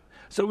time.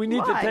 So we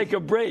need to take a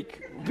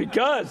break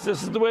because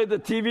this is the way the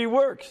TV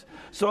works.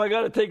 So I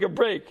got to take a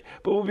break.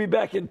 But we'll be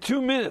back in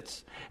 2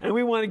 minutes. And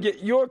we want to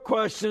get your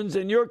questions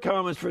and your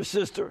comments for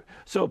Sister.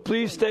 So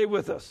please stay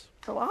with us.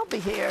 Oh, I'll be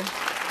here.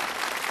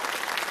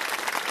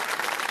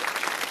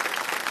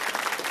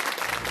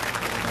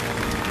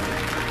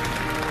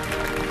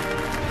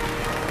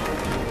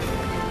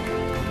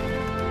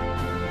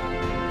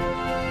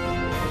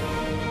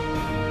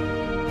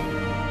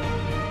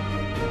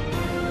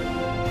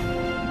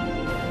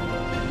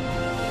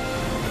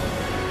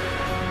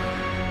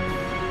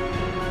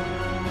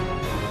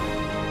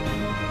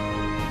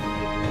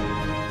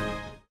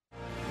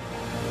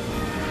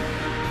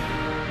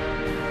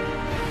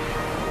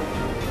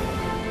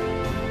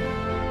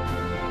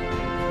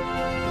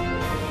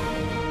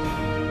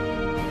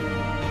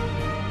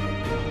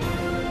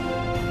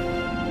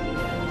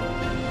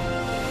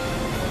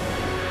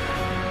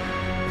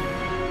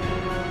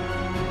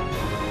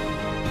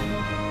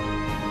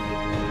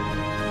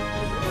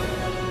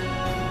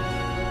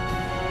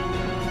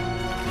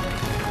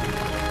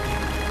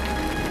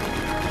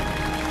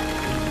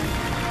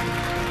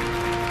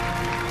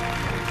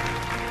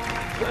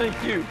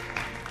 Thank you.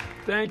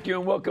 Thank you,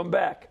 and welcome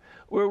back.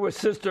 We're with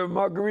Sister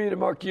Margherita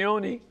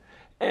Marchione,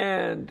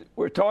 and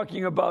we're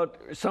talking about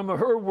some of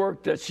her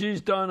work that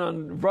she's done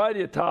on a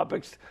variety of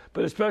topics,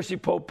 but especially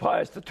Pope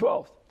Pius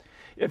XII.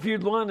 If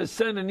you'd want to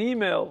send an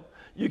email,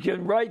 you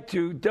can write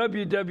to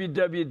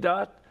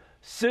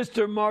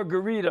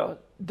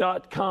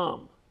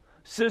www.sistermargherita.com.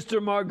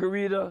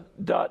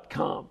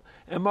 sistermargherita.com.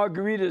 And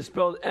Margherita is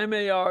spelled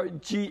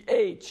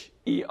Margherita.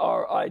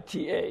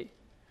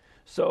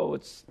 So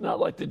it's not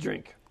like the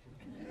drink.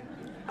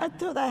 I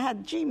thought I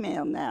had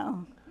Gmail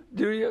now.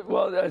 Do you?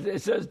 Well,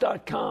 it says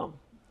 .com.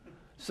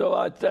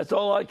 So that's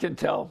all I can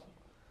tell.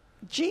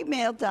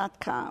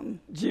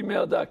 Gmail.com.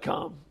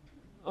 Gmail.com.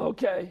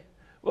 Okay.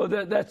 Well,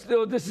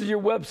 this is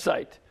your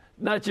website,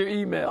 not your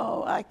email.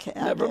 Oh, I can't.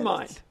 Never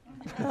mind.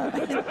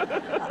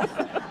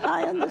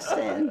 I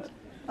understand.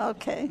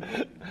 Okay.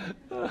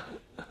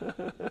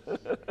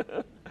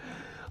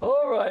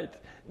 All right.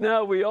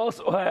 Now we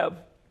also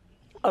have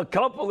a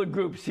couple of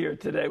groups here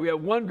today. We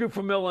have one group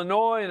from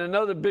Illinois and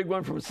another big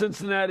one from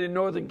Cincinnati and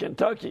Northern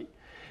Kentucky.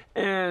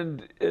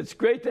 And it's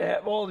great to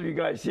have all of you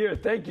guys here.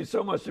 Thank you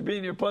so much for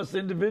being here, plus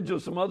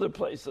individuals from other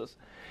places.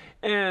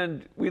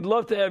 And we'd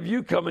love to have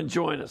you come and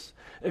join us.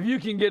 If you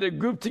can get a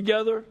group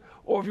together,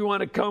 or if you want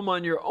to come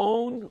on your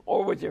own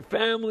or with your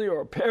family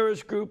or a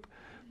parish group,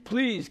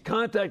 please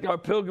contact our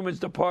pilgrimage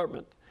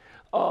department.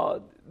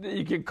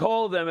 You can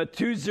call them at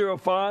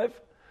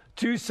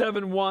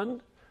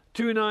 205-271-2966.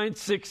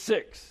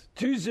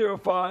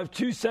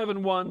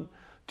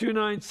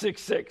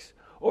 205-271-2966.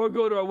 Or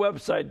go to our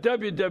website,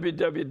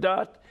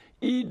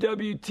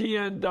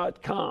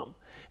 www.ewtn.com.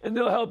 And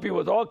they'll help you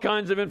with all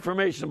kinds of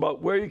information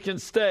about where you can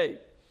stay,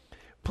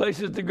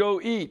 places to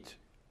go eat.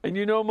 And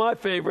you know my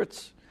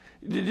favorites.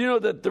 Did you know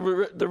that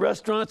the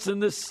restaurants in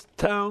this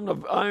town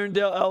of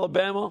Irondale,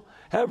 Alabama,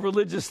 have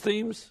religious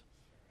themes?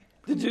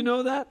 Did you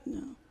know that?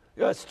 No.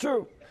 That's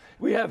true.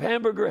 We have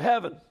Hamburger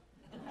Heaven.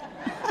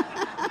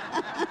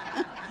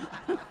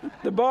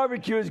 The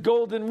barbecue is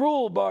Golden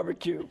Rule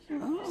barbecue.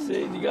 Oh.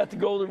 See, you got the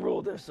Golden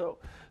Rule there. So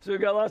we've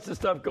got lots of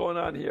stuff going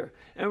on here.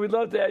 And we'd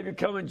love to have you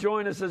come and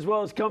join us, as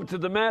well as come to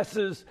the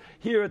masses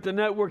here at the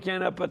network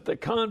and up at the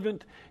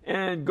convent,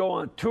 and go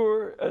on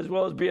tour, as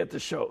well as be at the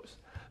shows.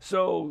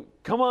 So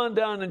come on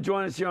down and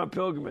join us here on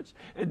Pilgrimage.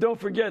 And don't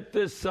forget,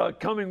 this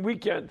coming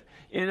weekend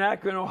in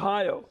Akron,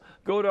 Ohio,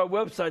 go to our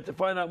website to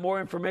find out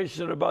more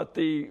information about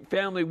the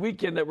family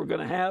weekend that we're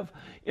going to have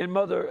in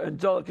Mother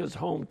Angelica's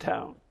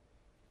hometown.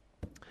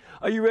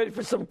 Are you ready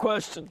for some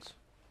questions?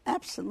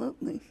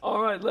 Absolutely.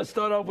 All right, let's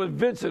start off with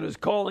Vincent, who's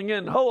calling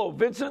in. Hello,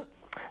 Vincent.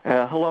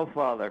 Hello,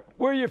 Father.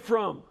 Where are you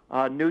from?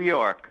 New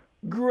York.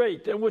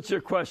 Great. And what's your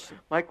question?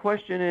 My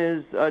question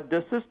is,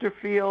 does Sister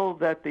feel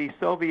that the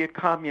Soviet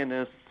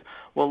communists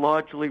were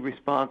largely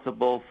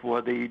responsible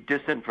for the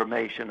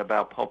disinformation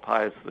about Pope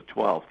Pius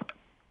XII?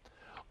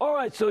 All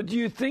right, so do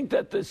you think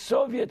that the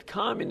Soviet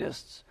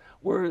communists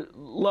were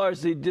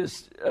largely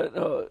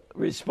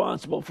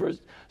responsible for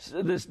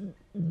this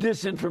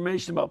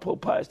disinformation about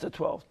Pope Pius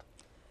XII?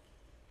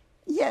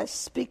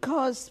 Yes,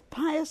 because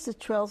Pius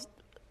XII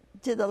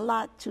did a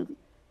lot to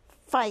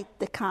fight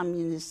the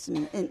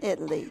communism in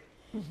Italy.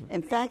 Mm-hmm.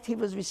 In fact, he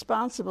was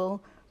responsible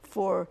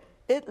for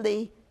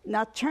Italy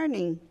not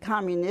turning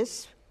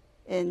communist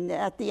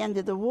at the end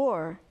of the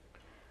war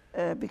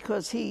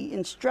because he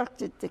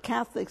instructed the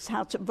Catholics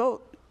how to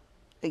vote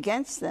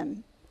against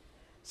them.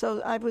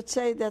 So I would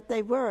say that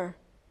they were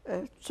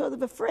sort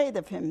of afraid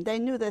of him. They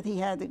knew that he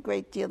had a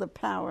great deal of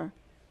power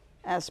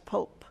as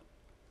Pope.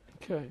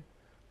 Okay.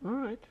 All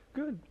right.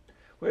 Good.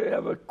 We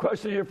have a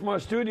question here from our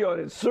studio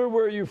audience. Sir,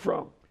 where are you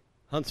from?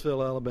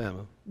 Huntsville,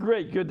 Alabama.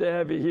 Great. Good to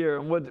have you here.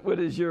 And what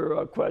is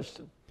your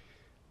question?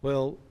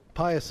 Well,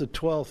 Pius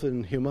XII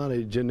in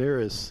Humani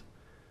Generis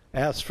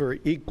asked for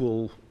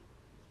equal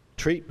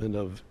treatment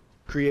of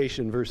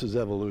creation versus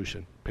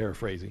evolution,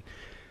 paraphrasing.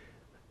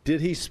 Did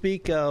he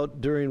speak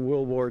out during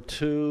World War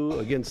II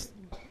against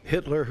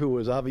Hitler, who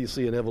was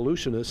obviously an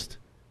evolutionist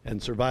and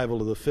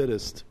survival of the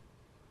fittest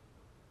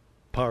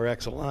par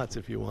excellence,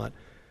 if you want?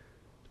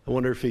 I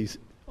wonder if he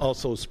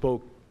also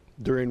spoke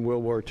during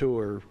World War II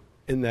or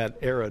in that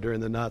era during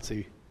the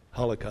Nazi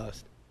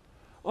Holocaust.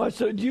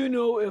 So do you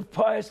know if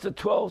Pius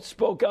XII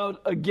spoke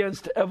out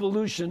against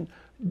evolution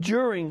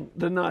during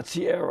the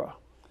Nazi era?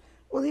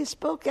 Well, he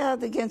spoke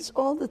out against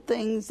all the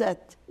things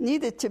that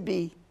needed to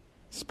be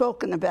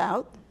spoken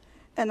about.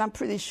 And I'm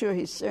pretty sure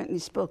he certainly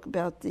spoke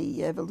about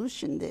the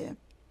evolution there.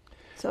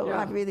 So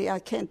yeah. I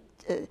can't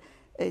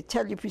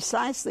tell you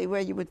precisely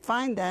where you would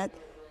find that,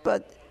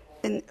 but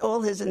in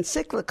all his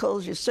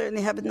encyclicals, you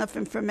certainly have enough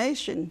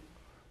information.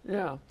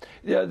 Yeah.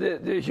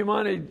 The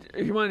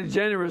Humani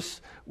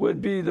Generis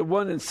would be the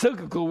one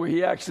encyclical where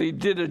he actually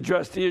did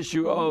address the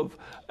issue of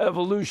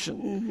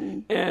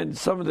evolution and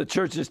some of the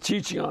church's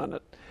teaching on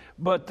it.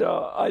 But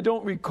I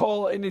don't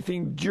recall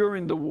anything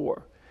during the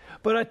war.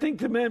 But I think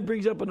the man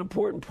brings up an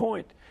important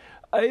point.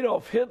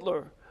 Adolf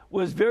Hitler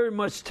was very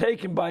much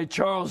taken by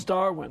Charles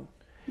Darwin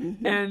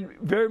and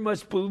very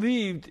much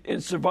believed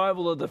in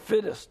survival of the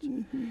fittest.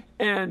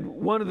 And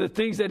one of the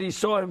things that he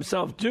saw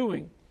himself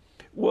doing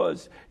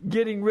was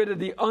getting rid of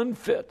the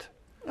unfit.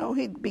 Oh,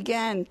 he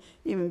began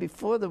even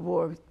before the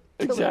war.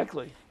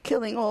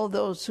 Killing all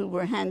those who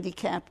were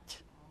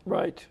handicapped.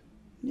 Right.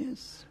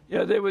 Yes.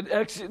 Yeah,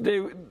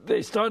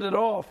 they started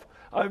off.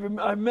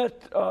 I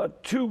met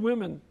two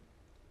women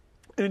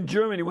in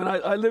Germany when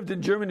I lived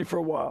in Germany for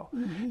a while,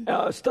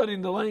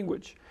 studying the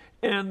language.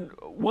 And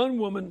one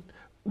woman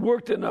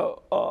worked in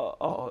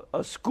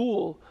a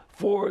school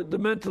for the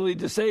mentally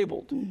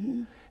disabled.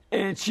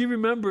 And she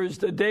remembers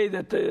the day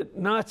that the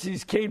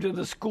Nazis came to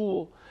the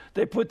school.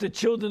 They put the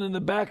children in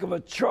the back of a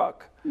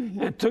truck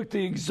and took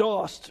the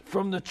exhaust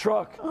from the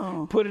truck,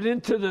 put it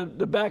into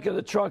the back of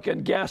the truck,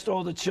 and gassed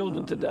all the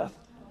children to death.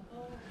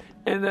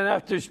 And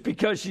then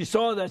because she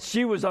saw that,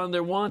 she was on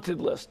their wanted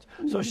list.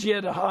 So she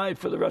had to hide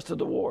for the rest of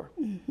the war.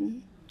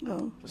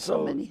 Oh,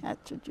 so many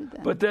had to do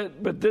that.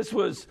 But this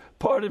was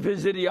part of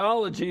his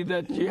ideology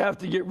that you have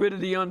to get rid of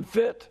the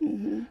unfit.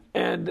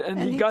 And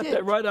he got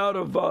that right out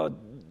of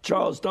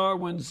Charles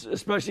Darwin's,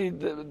 especially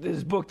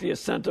his book, The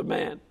Ascent of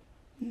Man.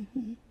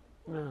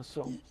 Do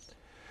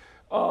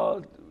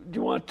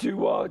you want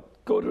to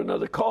go to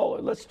another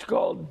caller? Let's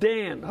call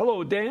Dan.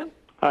 Hello, Dan.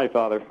 Hi,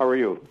 Father. How are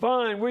you?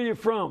 Fine. Where are you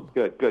from?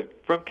 Good.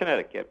 From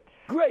Connecticut.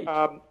 Great.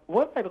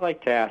 What I'd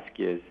like to ask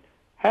is,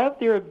 have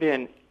there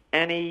been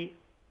any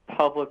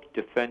public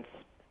defense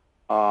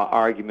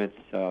arguments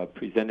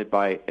presented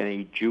by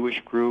any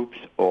Jewish groups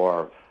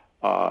or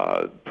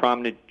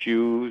prominent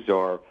Jews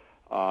or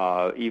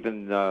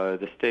even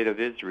the State of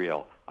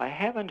Israel? I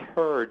haven't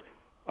heard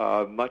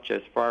much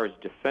as far as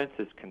defense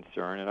is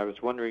concerned, and I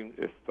was wondering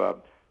if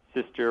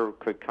Sister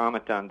could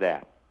comment on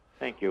that.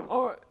 Thank you.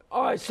 All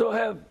right.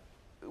 So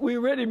we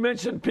already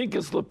mentioned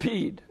Pinchas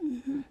Lapid,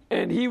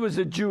 and he was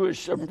a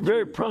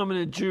very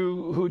prominent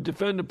Jew who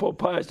defended Pope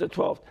Pius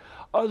XII.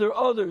 Are there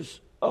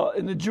others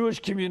in the Jewish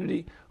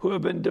community who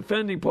have been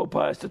defending Pope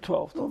Pius XII?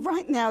 Well,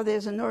 right now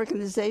there's an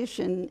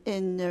organization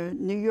in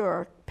New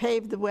York,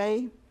 Pave the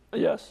Way.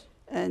 Yes.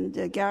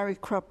 And Gary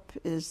Krupp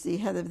is the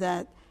head of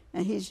that,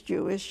 and he's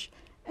Jewish.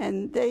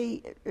 And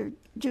they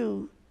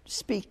do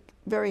speak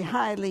very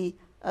highly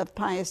of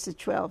Pius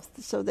XII,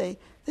 so they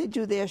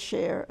do their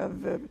share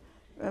of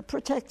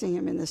protecting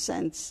him in a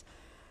sense.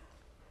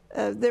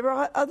 There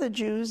are other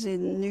Jews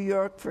in New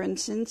York, for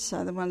instance,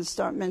 I don't want to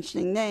start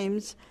mentioning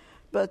names,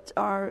 but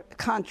are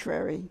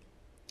contrary.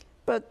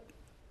 But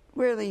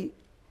really,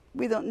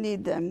 we don't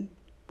need them.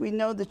 We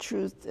know the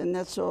truth, and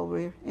that's all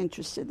we're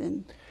interested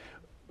in.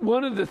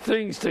 One of the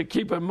things to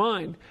keep in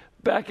mind,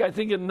 back I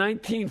think in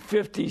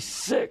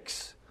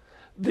 1956,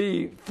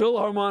 the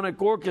Philharmonic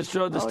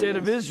Orchestra of the State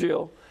of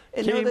Israel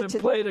came and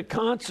played a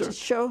concert. To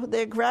show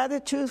their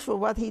gratitude for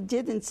what he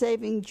did in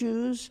saving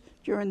Jews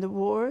during the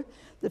war,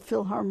 the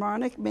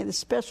Philharmonic made a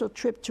special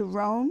trip to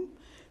Rome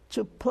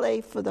to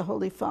play for the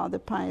Holy Father,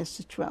 Pius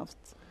XII.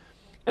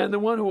 And the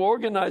one who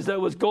organized that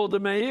was Golda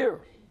Meir,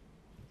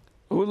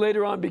 who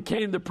later on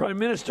became the Prime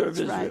Minister of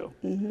Israel.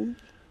 Right.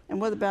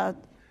 And what about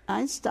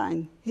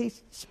Einstein? He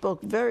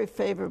spoke very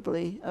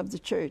favorably of the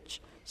church.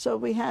 So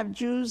we have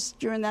Jews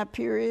during that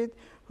period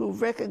who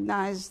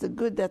recognized the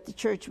good that the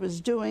church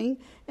was doing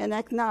and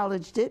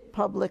acknowledged it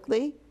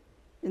publicly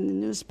in the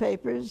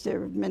newspapers. There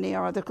were many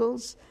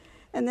articles.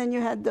 And then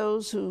you had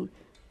those who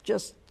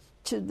just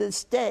to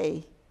this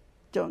day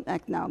don't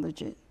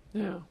acknowledge it.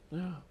 Yeah.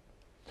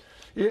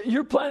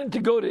 You're planning to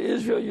go to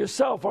Israel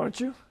yourself, aren't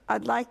you?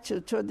 I'd like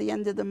to, toward the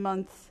end of the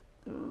month,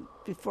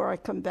 before I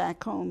come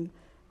back home.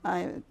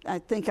 I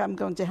think I'm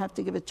going to have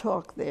to give a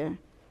talk there.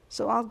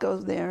 So I'll go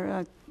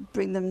there,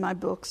 bring them my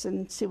books,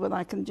 and see what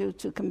I can do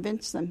to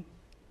convince them.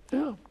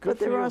 Yeah, but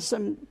there are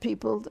some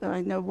people,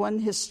 I know one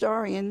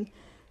historian,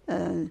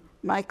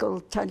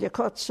 Michael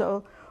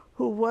Tagliacozzo,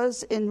 who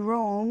was in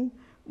Rome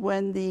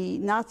when the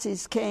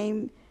Nazis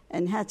came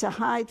and had to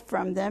hide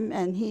from them,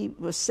 and he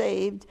was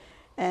saved.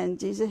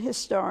 And he's a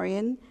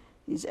historian.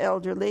 He's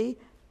elderly,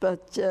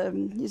 but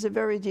he's a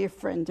very dear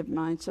friend of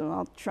mine, so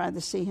I'll try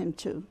to see him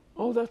too.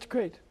 Oh, that's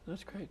great.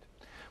 That's great.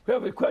 We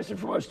have a question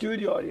from our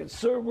studio audience.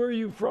 Sir, where are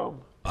you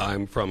from?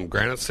 I'm from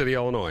Granite City,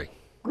 Illinois.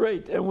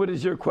 Great. And what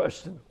is your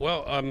question?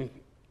 Well,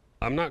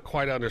 I'm not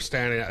quite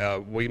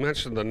understanding. We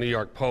mentioned the New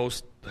York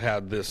Post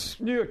had this...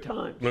 New York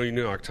Times. No,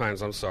 New York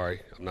Times. I'm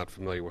sorry. I'm not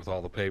familiar with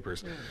all the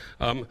papers.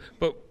 Yeah.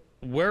 But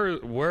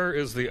where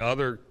is the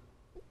other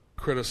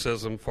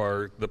criticism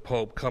for the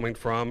Pope coming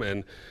from?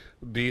 And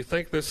do you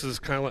think this is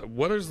kind of like...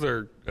 What is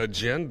their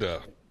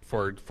agenda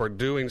for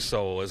doing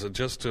so? Is it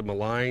just to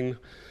malign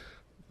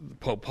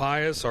Pope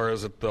Pius, or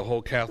is it the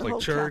whole Catholic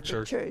Church? The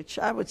whole Catholic Church.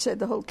 I would say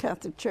the whole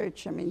Catholic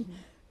Church. I mean,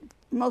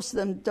 most of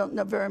them don't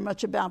know very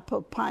much about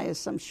Pope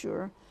Pius, I'm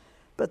sure,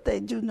 but they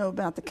do know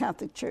about the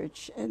Catholic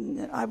Church.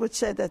 And I would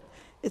say that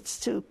it's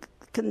to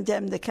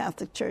condemn the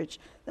Catholic Church.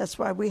 That's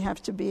why we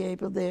have to be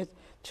able there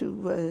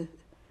to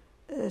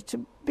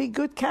to be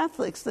good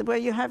Catholics, the way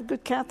you have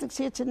good Catholics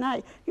here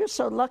tonight. You're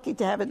so lucky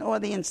to have an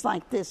audience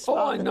like this. Oh,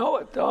 Father. I know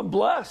it. I'm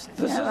blessed.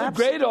 This is a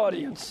great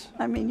audience.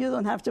 I mean, you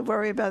don't have to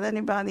worry about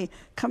anybody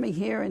coming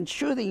here and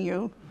shooting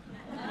you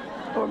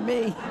or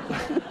me.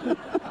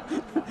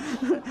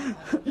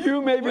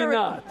 You maybe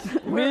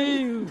not.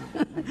 Me.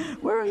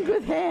 We're in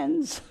good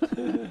hands.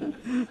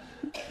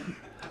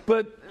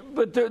 But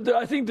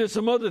I think there's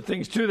some other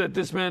things, too, that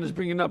this man is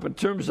bringing up in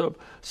terms of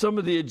some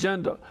of the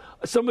agenda.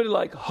 Somebody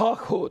like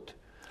Hochhut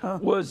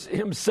was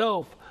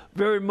himself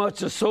very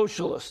much a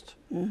socialist.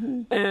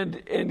 Mm-hmm.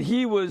 And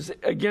he was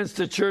against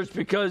the church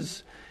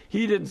because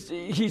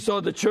he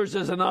saw the church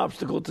as an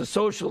obstacle to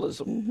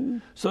socialism. Mm-hmm.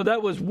 So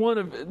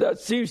that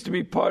seems to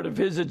be part of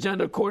his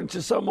agenda, according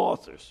to some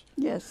authors.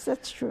 Yes,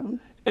 that's true.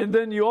 And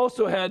then you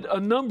also had a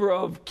number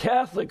of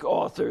Catholic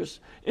authors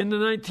in the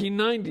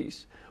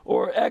 1990s,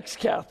 or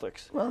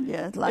ex-Catholics. Well,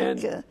 yeah,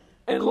 and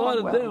a lot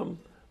of them,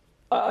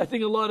 I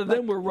think a lot of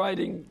them were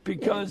writing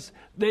because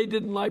they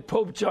didn't like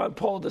Pope John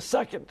Paul II.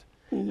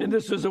 Mm-hmm. And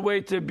this was a way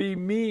to be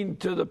mean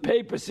to the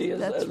papacy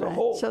as a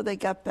whole. So they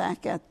got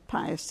back at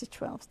Pius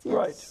XII.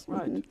 Yes.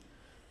 Right. Mm-hmm.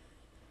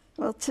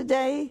 Well,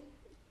 today,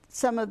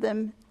 some of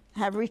them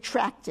have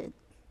retracted,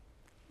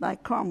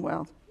 like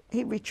Cromwell.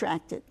 He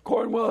retracted.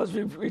 Cornwell has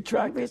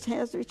retracted. He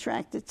has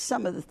retracted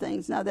some of the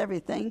things, not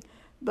everything.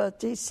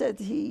 But he said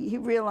he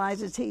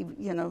realizes he,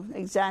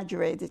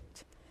 exaggerated.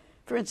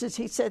 For instance,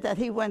 he said that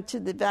he went to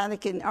the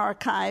Vatican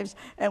archives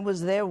and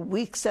was there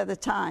weeks at a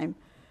time.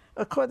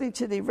 According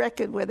to the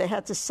record where they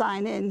had to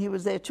sign in, he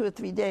was there 2 or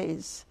 3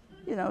 days.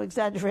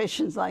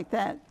 Exaggerations like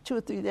that. 2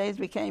 or 3 days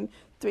became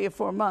 3 or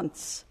 4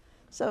 months.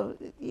 So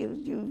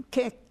you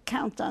can't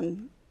count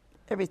on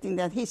everything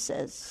that he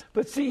says.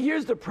 But see,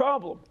 here's the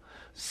problem.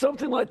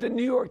 Something like the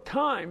New York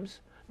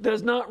Times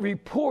does not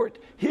report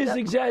his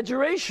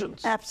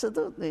exaggerations.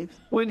 Absolutely.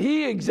 When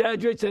he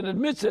exaggerates and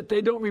admits it, they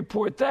don't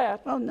report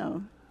that. Oh,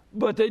 no.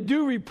 But they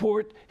do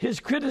report his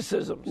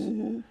criticisms.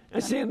 Mm-hmm.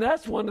 And see, and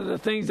that's one of the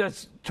things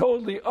that's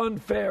totally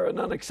unfair and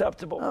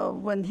unacceptable. Oh,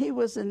 when he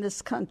was in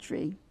this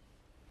country,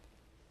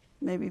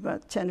 maybe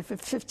about 10 or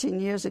 15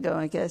 years ago,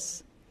 I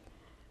guess,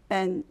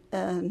 and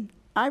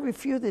I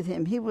refuted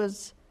him. He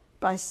was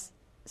by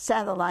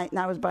satellite and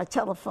I was by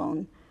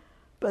telephone.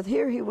 But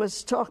here he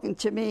was talking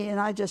to me, and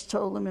I just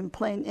told him in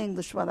plain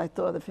English what I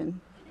thought of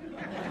him.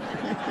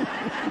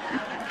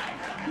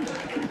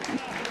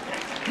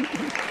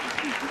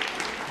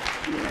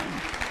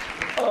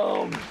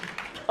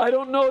 I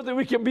don't know that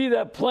we can be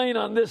that plain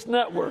on this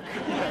network.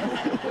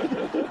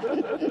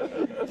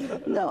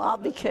 No, I'll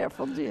be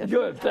careful, dear.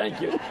 Good,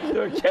 thank you.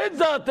 There are kids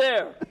out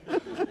there.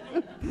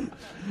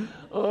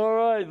 All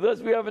right,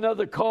 we have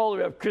another caller.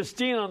 We have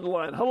Christine on the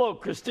line. Hello,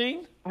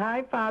 Christine.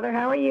 Hi, Father.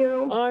 How are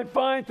you? I'm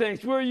fine,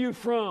 thanks. Where are you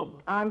from?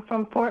 I'm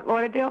from Fort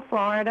Lauderdale,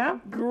 Florida.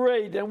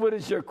 Great. And what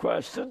is your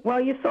question? Well,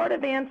 you sort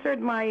of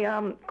answered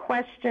my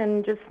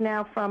question just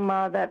now from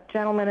that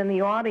gentleman in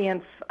the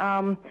audience.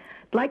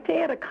 I'd like to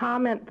add a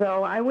comment,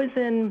 though. I was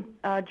in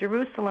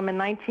Jerusalem in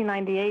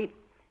 1998,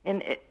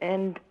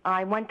 and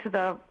I went to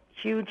the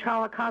huge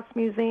Holocaust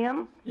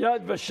Museum.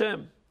 Yad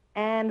Vashem.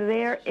 And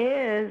there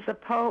is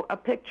a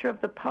picture of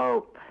the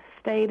Pope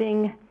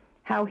stating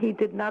how he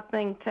did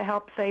nothing to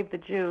help save the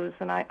Jews.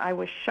 And I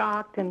was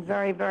shocked and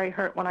very, very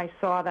hurt when I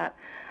saw that.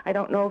 I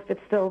don't know if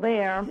it's still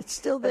there. It's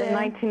still there. But in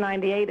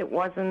 1998, it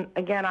wasn't.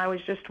 Again, I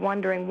was just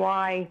wondering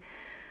why,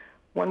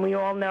 when we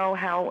all know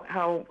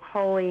how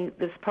holy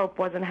this Pope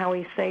was and how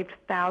he saved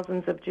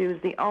thousands of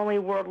Jews, the only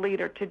world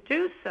leader to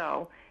do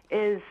so,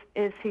 is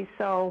he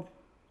so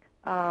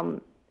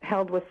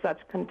held with such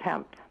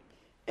contempt?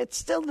 It's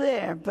still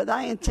there, but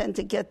I intend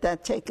to get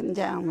that taken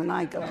down when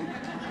I go.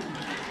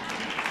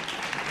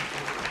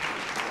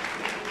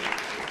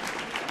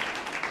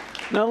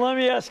 Now, let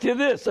me ask you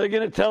this. Are you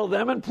going to tell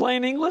them in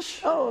plain English?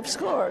 Oh, of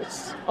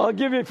course. I'll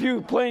give you a few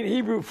plain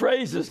Hebrew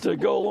phrases to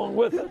go along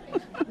with it.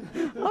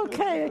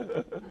 Okay.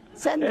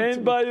 Send it En to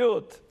me.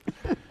 bayut.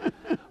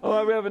 All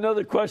right, we have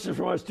another question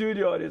from our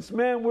studio audience.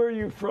 Ma'am, where are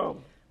you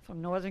from? From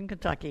Northern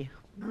Kentucky.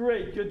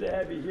 Great. Good to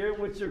have you here.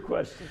 What's your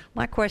question?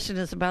 My question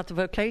is about the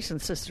vocation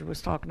Sister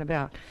was talking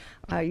about.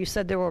 You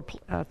said there were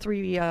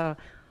 3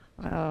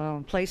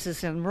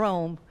 places in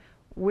Rome.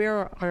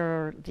 Where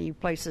are the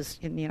places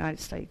in the United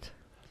States?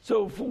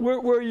 So where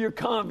are your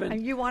convent?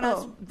 And you want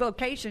us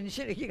vocation,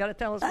 you got to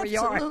tell us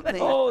Absolutely. where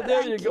you are. Oh,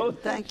 there you go.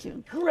 Thank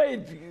you.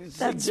 Great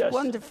That's suggestion.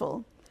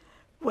 wonderful.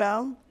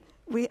 Well,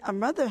 our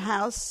mother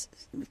house,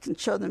 we can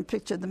show them a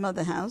picture of the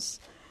mother house,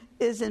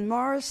 is in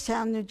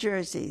Morristown, New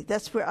Jersey.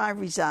 That's where I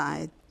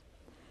reside.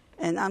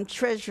 And I'm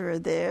treasurer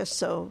there,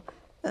 so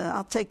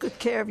I'll take good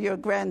care of your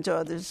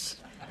granddaughters.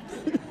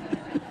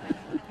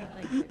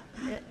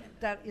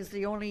 That is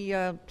the only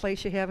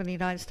place you have in the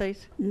United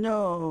States?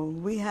 No,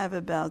 we have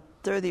about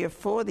 30 or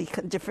 40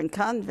 different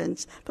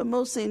convents, but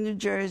mostly in New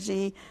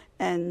Jersey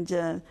and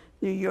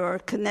New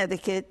York,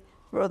 Connecticut,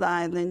 Rhode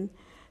Island.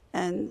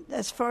 And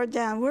as far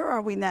down, where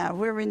are we now?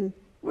 Where am I?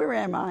 Where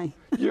am I?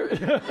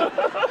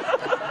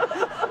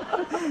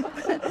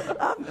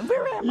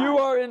 You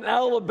are in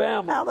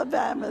Alabama.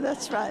 Alabama,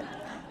 that's right.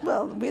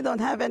 Well, we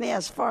don't have any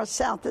as far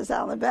south as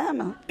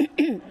Alabama.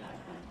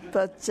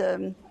 But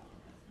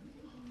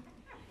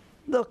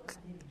look,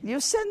 you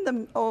send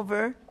them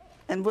over,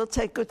 and we'll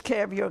take good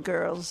care of your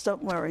girls.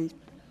 Don't worry.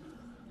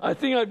 I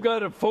think I've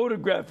got a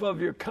photograph of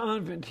your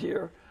convent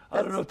here.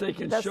 I don't know if they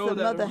can show that. That's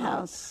the mother or not.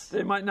 house.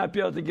 They might not be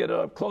able to get it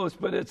up close,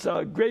 but it's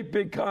a great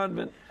big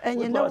convent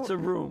with lots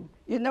of room.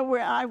 You know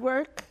where I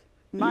work?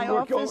 My You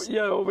work office?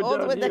 over all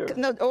down the way here.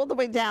 No, all the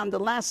way down, the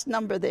last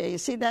number there. You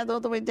see that all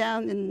the way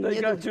down?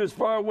 They got you as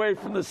far away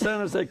from the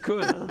center as they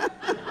could, huh?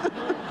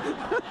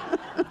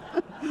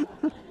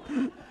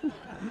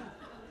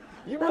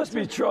 You must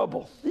be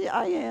trouble. Yeah,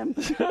 I am.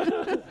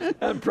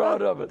 I'm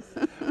proud of it.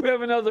 We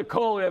have another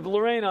call. We have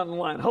Lorraine on the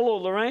line. Hello,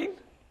 Lorraine.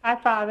 Hi,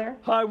 Father.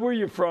 Hi, where are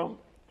you from?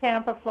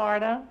 Tampa,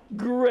 Florida.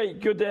 Great.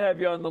 Good to have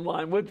you on the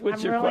line. What's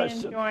your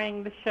question? I'm really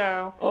enjoying the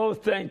show. Oh,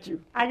 thank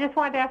you. I just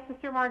wanted to ask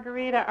Sister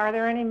Margherita, are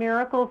there any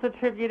miracles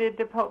attributed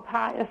to Pope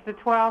Pius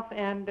XII?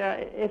 And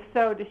if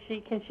so,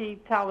 can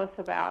she tell us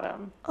about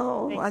them?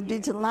 Oh, I'd be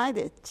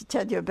delighted to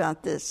tell you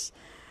about this.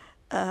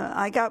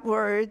 I got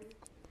word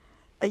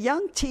a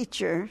young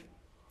teacher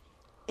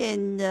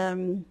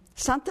in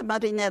Santa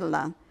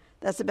Marinella,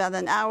 that's about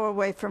an hour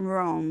away from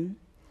Rome,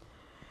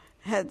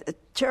 had a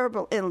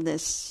terrible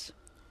illness.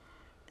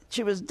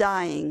 She was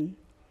dying.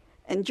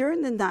 And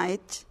during the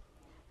night,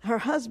 her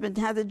husband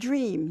had a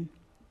dream.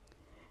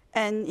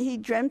 And he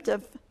dreamt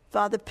of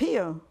Father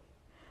Pio.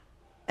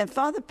 And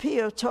Father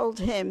Pio told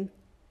him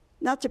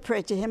not to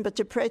pray to him, but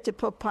to pray to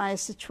Pope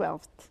Pius XII.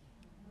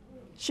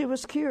 She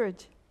was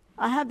cured.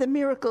 I have the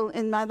miracle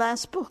in my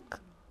last book.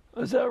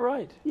 Is that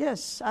right?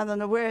 Yes. I don't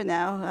know where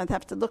now. I'd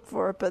have to look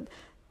for it. But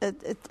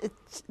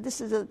this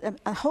is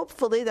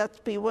hopefully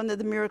that'll be one of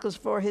the miracles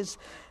for his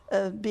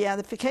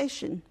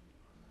beatification.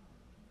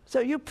 So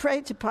you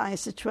pray to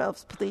Pius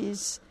XII,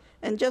 please,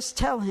 and just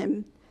tell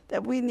him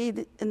that we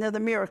need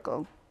another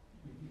miracle.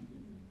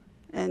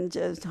 And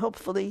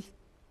hopefully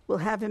we'll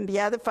have him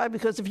beatified,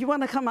 because if you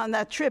want to come on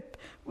that trip,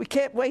 we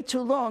can't wait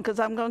too long,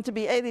 because I'm going to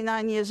be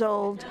 89 years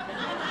old.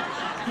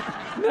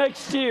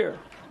 Next year.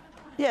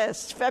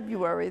 Yes,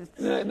 February.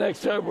 Next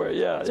February,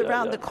 yeah. It's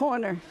around the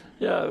corner.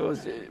 Yeah,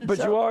 but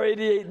you are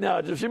 88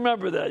 now. Just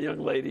remember that, young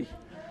lady.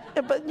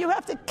 Yeah, but you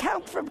have to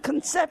count from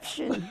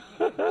conception.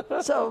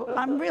 So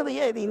I'm really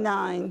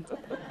 89.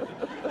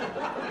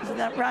 Isn't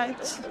that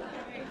right?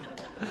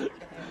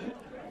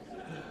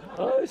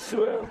 I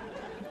swear.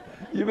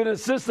 You've been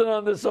insisting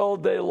on this all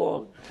day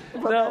long.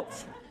 Well, now,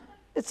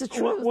 it's the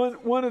truth.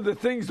 One of the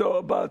things, though,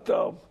 about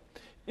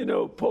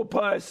Pope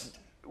Pius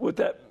with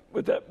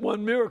that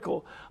one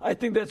miracle, I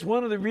think that's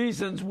one of the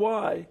reasons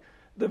why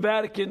the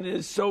Vatican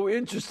is so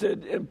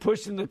interested in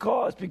pushing the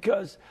cause,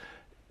 because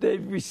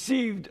they've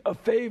received a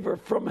favor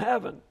from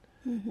heaven,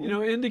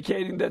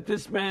 indicating that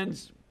this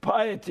man's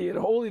piety and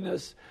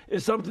holiness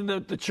is something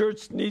that the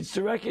church needs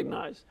to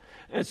recognize.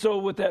 And so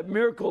with that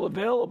miracle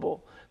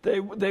available, they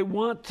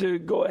want to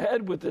go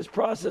ahead with this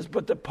process,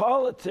 but the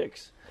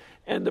politics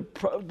and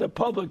the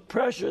public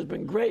pressure has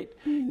been great.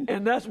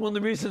 And that's one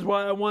of the reasons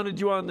why I wanted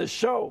you on this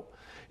show,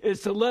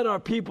 is to let our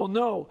people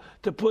know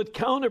to put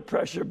counter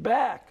pressure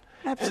back.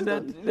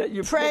 Absolutely. And that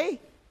you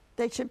pray.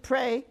 They should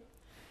pray,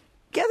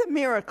 get a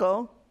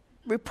miracle,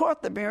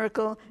 report the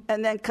miracle,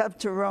 and then come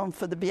to Rome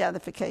for the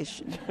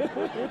beatification.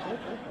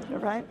 All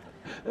right?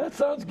 That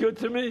sounds good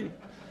to me.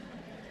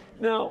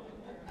 Now,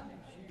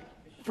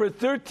 for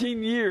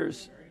 13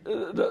 years,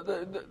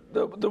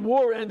 the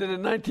war ended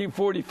in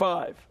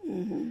 1945,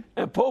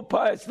 and Pope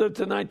Pius lived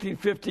to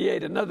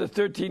 1958, another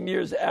 13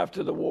 years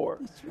after the war.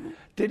 That's right.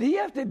 Did he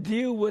have to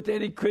deal with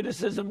any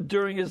criticism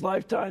during his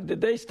lifetime? Did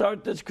they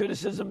start this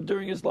criticism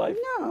during his life?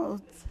 No,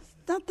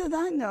 not that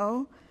I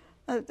know.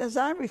 As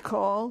I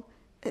recall,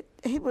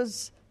 he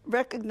was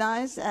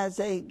recognized as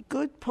a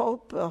good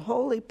pope, a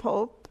holy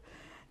pope,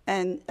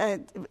 and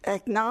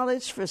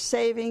acknowledged for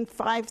saving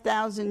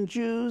 5,000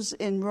 Jews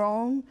in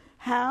Rome.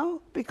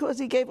 How? Because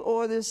he gave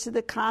orders to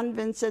the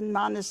convents and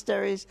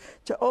monasteries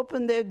to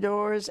open their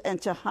doors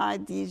and to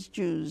hide these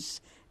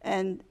Jews.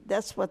 And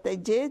that's what they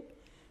did.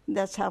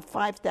 That's how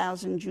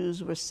 5,000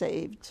 Jews were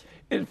saved.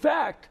 In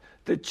fact,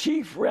 the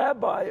chief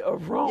rabbi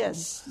of Rome,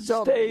 yes,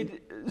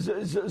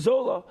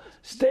 Zola,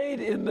 stayed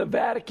in the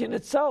Vatican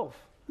itself.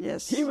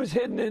 Yes. He was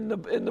hidden in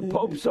the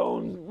Pope's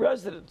own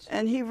residence.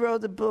 And he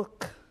wrote a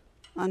book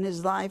on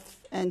his life,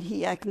 and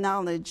he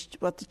acknowledged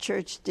what the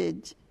church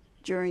did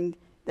during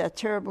that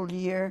terrible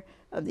year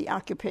of the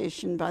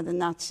occupation by the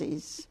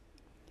Nazis.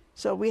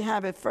 So we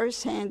have a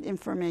first-hand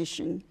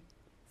information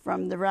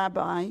from the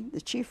rabbi, the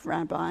chief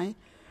rabbi,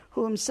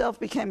 who himself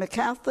became a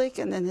Catholic,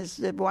 and then his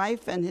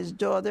wife and his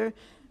daughter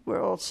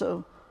were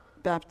also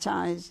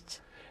baptized.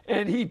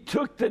 And he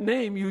took the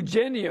name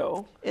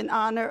Eugenio in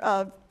honor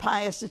of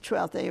Pius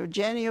XII,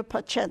 Eugenio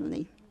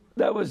Pacelli.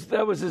 That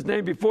was his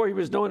name before he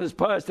was known as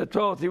Pius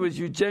XII. He was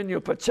Eugenio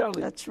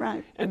Pacelli. That's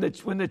right. And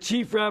when the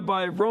chief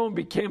rabbi of Rome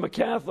became a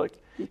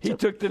Catholic, he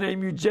took the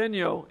name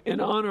Eugenio in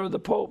honor of the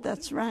Pope.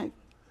 That's right.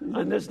 Mm-hmm.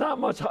 And there's not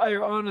much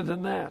higher honor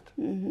than that.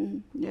 Mm-hmm.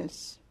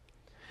 Yes.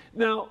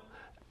 Now,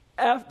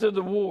 after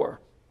the war,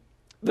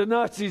 the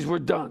Nazis were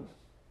done,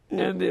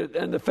 and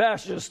the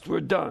fascists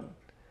were done.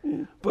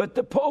 But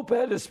the Pope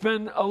had to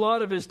spend a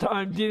lot of his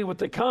time dealing with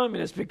the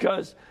communists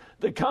because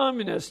the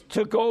communists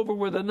took over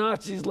where the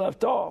Nazis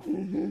left off.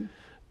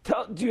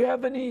 Do you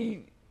have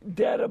any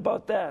data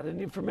about that,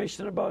 any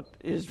information about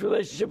his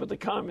relationship with the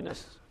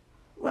communists?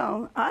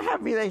 Well, I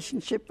have a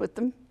relationship with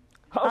them.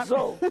 How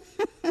so?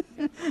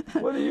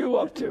 What are you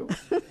up to?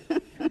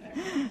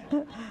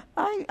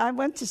 I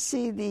went to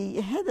see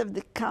the head of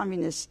the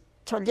communists,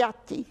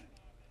 Togliatti.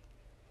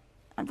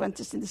 I went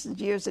to see, this is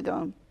years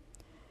ago.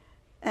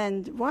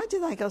 And why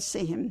did I go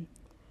see him?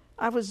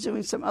 I was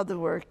doing some other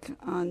work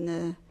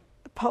on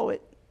a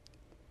poet.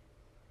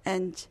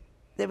 And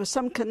there was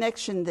some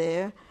connection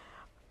there.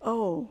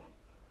 Oh,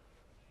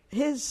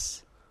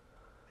 his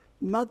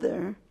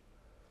mother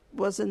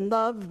was in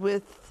love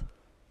with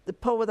the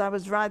poet I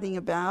was writing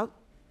about,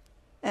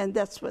 and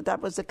that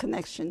was a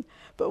connection.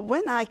 But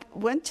when I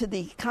went to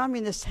the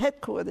communist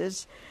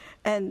headquarters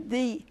and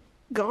the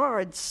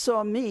guards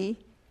saw me,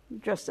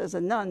 dressed as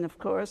a nun, of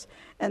course,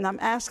 and I'm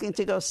asking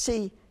to go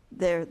see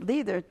their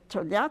leader,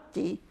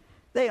 Togliatti,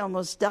 they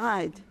almost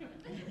died.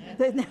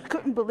 They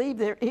couldn't believe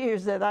their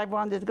ears that I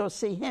wanted to go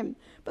see him.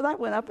 But I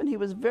went up, and he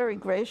was very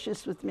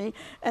gracious with me.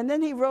 And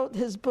then he wrote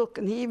his book,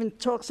 and he even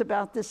talks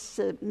about this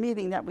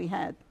meeting that we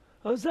had.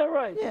 Oh, is that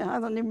right? Yeah, I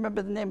don't even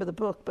remember the name of the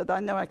book, but I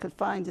know I could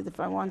find it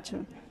if I want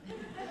to.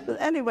 But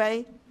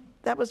anyway,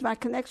 that was my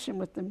connection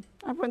with them.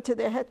 I went to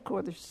their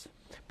headquarters.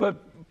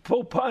 But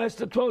Pope Pius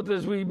XII,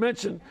 as we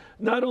mentioned,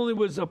 not only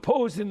was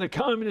opposing the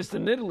communists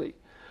in Italy,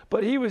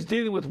 but he was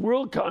dealing with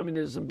world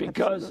communism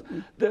because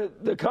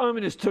the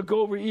communists took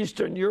over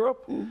Eastern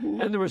Europe,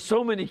 and there were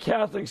so many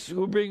Catholics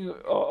who were being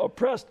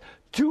oppressed.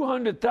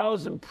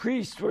 200,000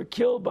 priests were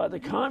killed by the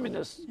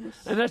communists,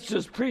 and that's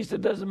just priests.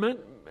 It doesn't mean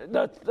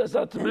that's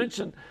not to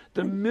mention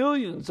the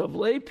millions of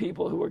lay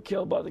people who were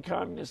killed by the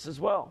communists as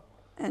well.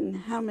 And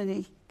how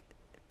many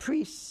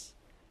priests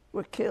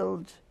were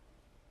killed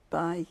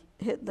by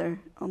Hitler?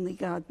 Only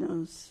God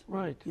knows.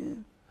 Right. Yeah.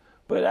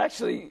 But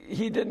actually,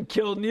 he didn't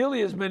kill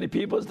nearly as many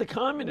people as the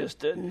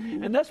communists did.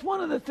 And that's one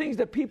of the things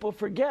that people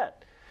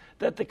forget,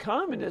 that the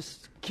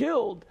communists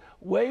killed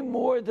way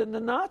more than the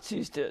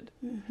Nazis did.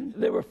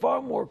 They were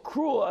far more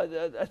cruel.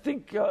 I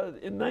think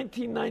in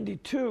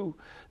 1992,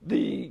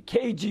 the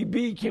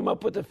KGB came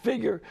up with a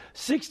figure,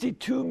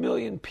 62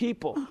 million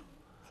people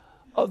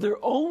of their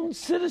own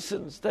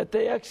citizens that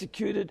they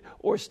executed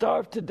or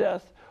starved to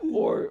death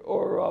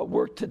or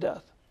worked to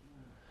death.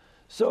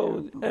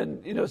 So,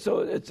 and so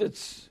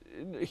it's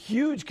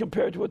huge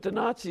compared to what the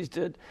Nazis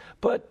did,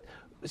 but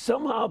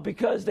somehow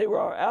because they were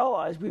our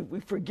allies,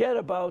 we forget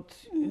about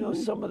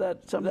some of that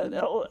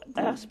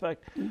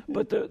aspect.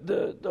 But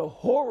the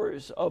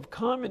horrors of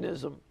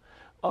communism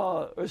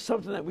are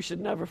something that we should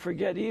never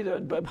forget either.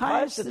 But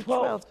Pius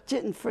XII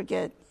didn't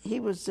forget.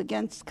 He was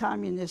against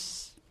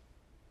communists.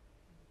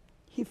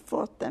 He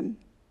fought them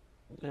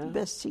the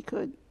best he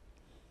could.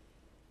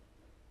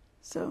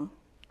 So,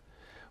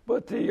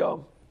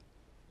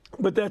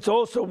 But that's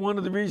also one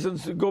of the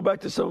reasons, to go back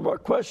to some of our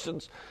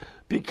questions,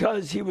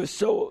 because he was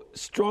so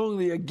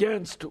strongly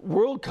against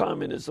world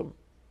communism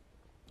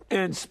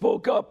and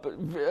spoke up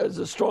as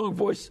a strong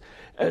voice,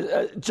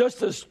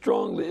 just as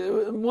strongly.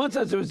 In one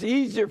sense, it was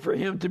easier for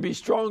him to be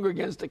stronger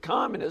against the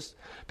communists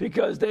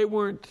because they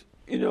weren't,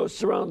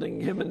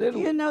 surrounding him in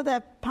Italy. You know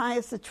that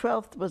Pius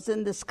XII was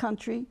in this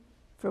country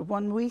for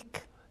 1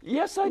 week?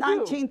 Yes, I do.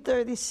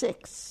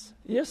 1936.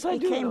 Yes, I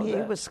do. He came know here.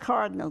 that. He was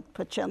Cardinal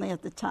Pacelli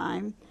at the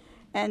time.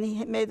 And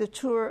he made a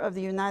tour of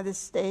the United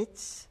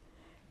States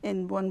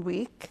in 1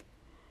 week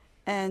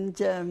and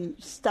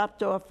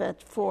stopped off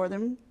at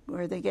Fordham,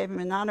 where they gave him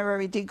an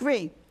honorary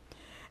degree.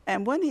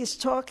 And when he's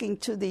talking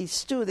to the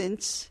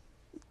students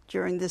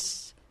during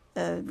this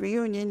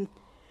reunion,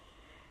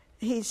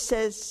 he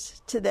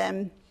says to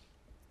them,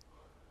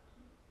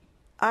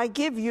 I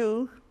give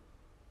you,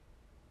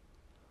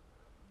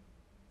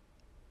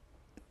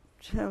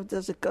 how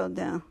does it go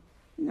down?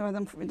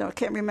 I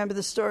can't remember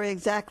the story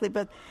exactly,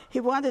 but he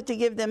wanted to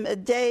give them a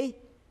day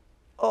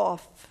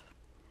off.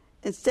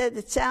 Instead,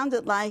 it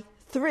sounded like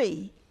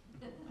 3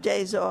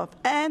 days off.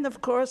 And,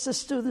 of course, the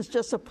students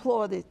just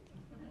applauded.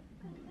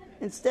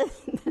 Instead,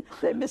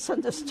 they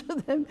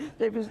misunderstood him.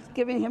 They were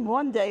giving him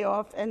 1 day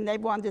off, and they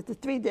wanted the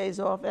 3 days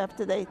off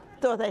after they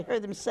thought they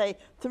heard him say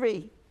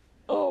 3.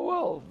 Oh,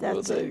 well.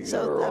 That's it.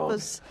 So that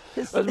was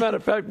his... As a matter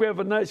of fact, we have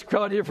a nice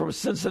crowd here from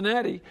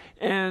Cincinnati,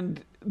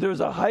 and there's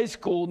a high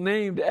school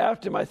named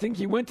after him. I think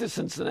he went to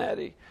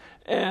Cincinnati.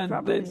 And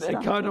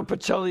Cardinal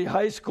Pacelli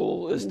High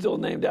School is still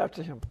named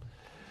after him.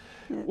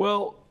 Yeah.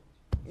 Well,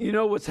 you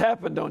know what's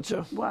happened, don't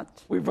you?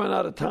 What? We've run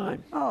out of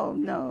time. Oh,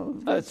 no.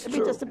 That's we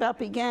true. just about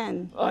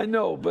began. I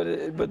know, but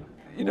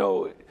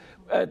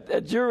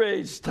at your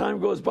age, time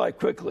goes by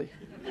quickly.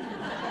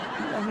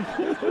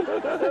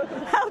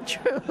 How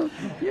true.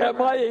 At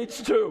my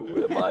age,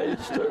 too.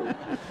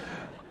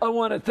 I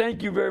want to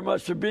thank you very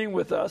much for being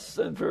with us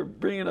and for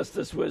bringing us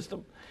this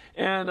wisdom.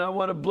 And I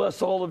want to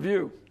bless all of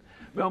you.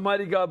 May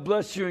Almighty God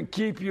bless you and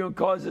keep you and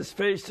cause His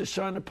face to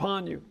shine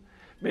upon you.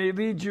 May he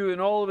lead you in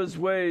all of his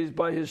ways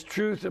by his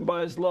truth and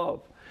by his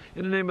love.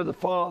 In the name of the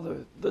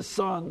Father, the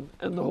Son,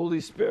 and the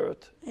Holy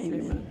Spirit.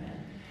 Amen.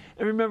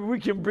 And remember, we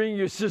can bring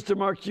you Sister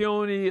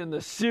Marchione and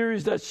the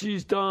series that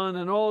she's done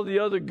and all the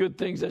other good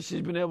things that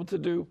she's been able to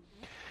do,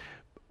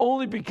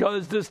 only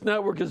because this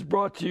network is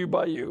brought to you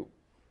by you.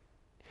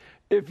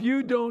 If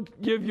you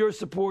don't give your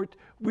support,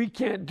 we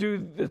can't do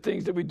the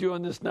things that we do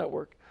on this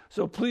network.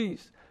 So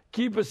please,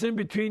 keep us in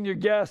between your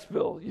gas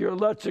bill, your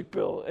electric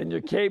bill, and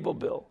your cable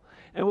bill,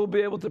 and we'll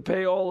be able to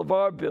pay all of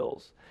our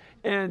bills.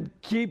 And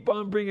keep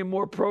on bringing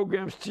more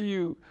programs to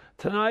you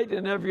tonight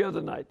and every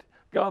other night.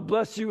 God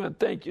bless you, and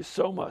thank you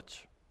so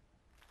much.